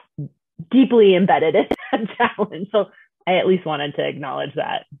is deeply embedded in that challenge. So I at least wanted to acknowledge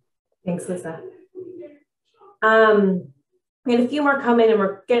that. Thanks, Lisa. We had a few more come in and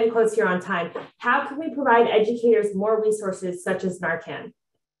we're getting close here on time. How can we provide educators more resources such as Narcan?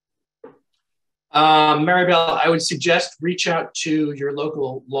 Maribel, I would suggest reach out to your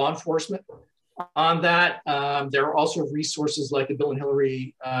local law enforcement on that. There are also resources like the Bill and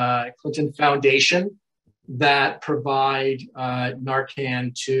Hillary Clinton Foundation that provide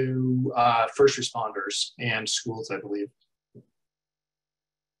Narcan to first responders and schools, I believe.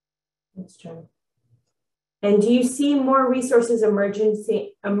 That's true. And do you see more resources emerging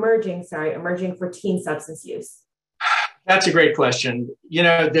for teen substance use? That's a great question. You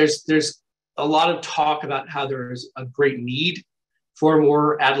know, there's a lot of talk about how there's a great need for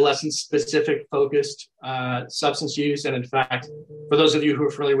more adolescent-specific focused substance use. And in fact, for those of you who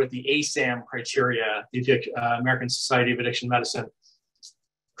are familiar with the ASAM criteria, the American Society of Addiction Medicine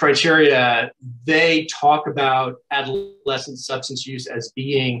criteria, they talk about adolescent substance use as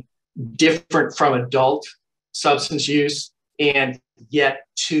being different from adult substance use. And yet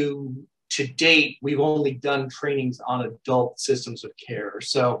to date, we've only done trainings on adult systems of care.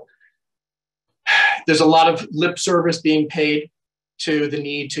 So there's a lot of lip service being paid to the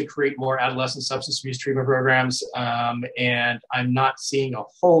need to create more adolescent substance abuse treatment programs. And I'm not seeing a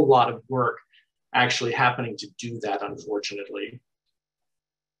whole lot of work actually happening to do that, unfortunately.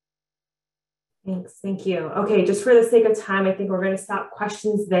 Thanks, thank you. Okay, just for the sake of time, I think we're going to stop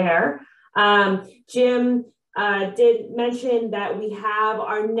questions there. Jim did mention that we have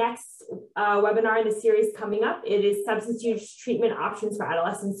our next webinar in the series coming up. It is substance use treatment options for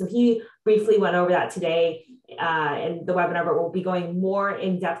adolescents. So he briefly went over that today in the webinar, but we'll be going more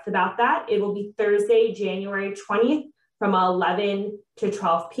in depth about that. It will be Thursday, January 20th from 11 to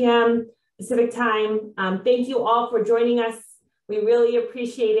 12 p.m. Pacific time. Thank you all for joining us. We really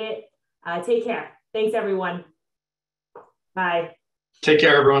appreciate it. Take care. Thanks, everyone. Bye. Take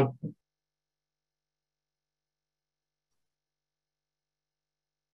care, everyone.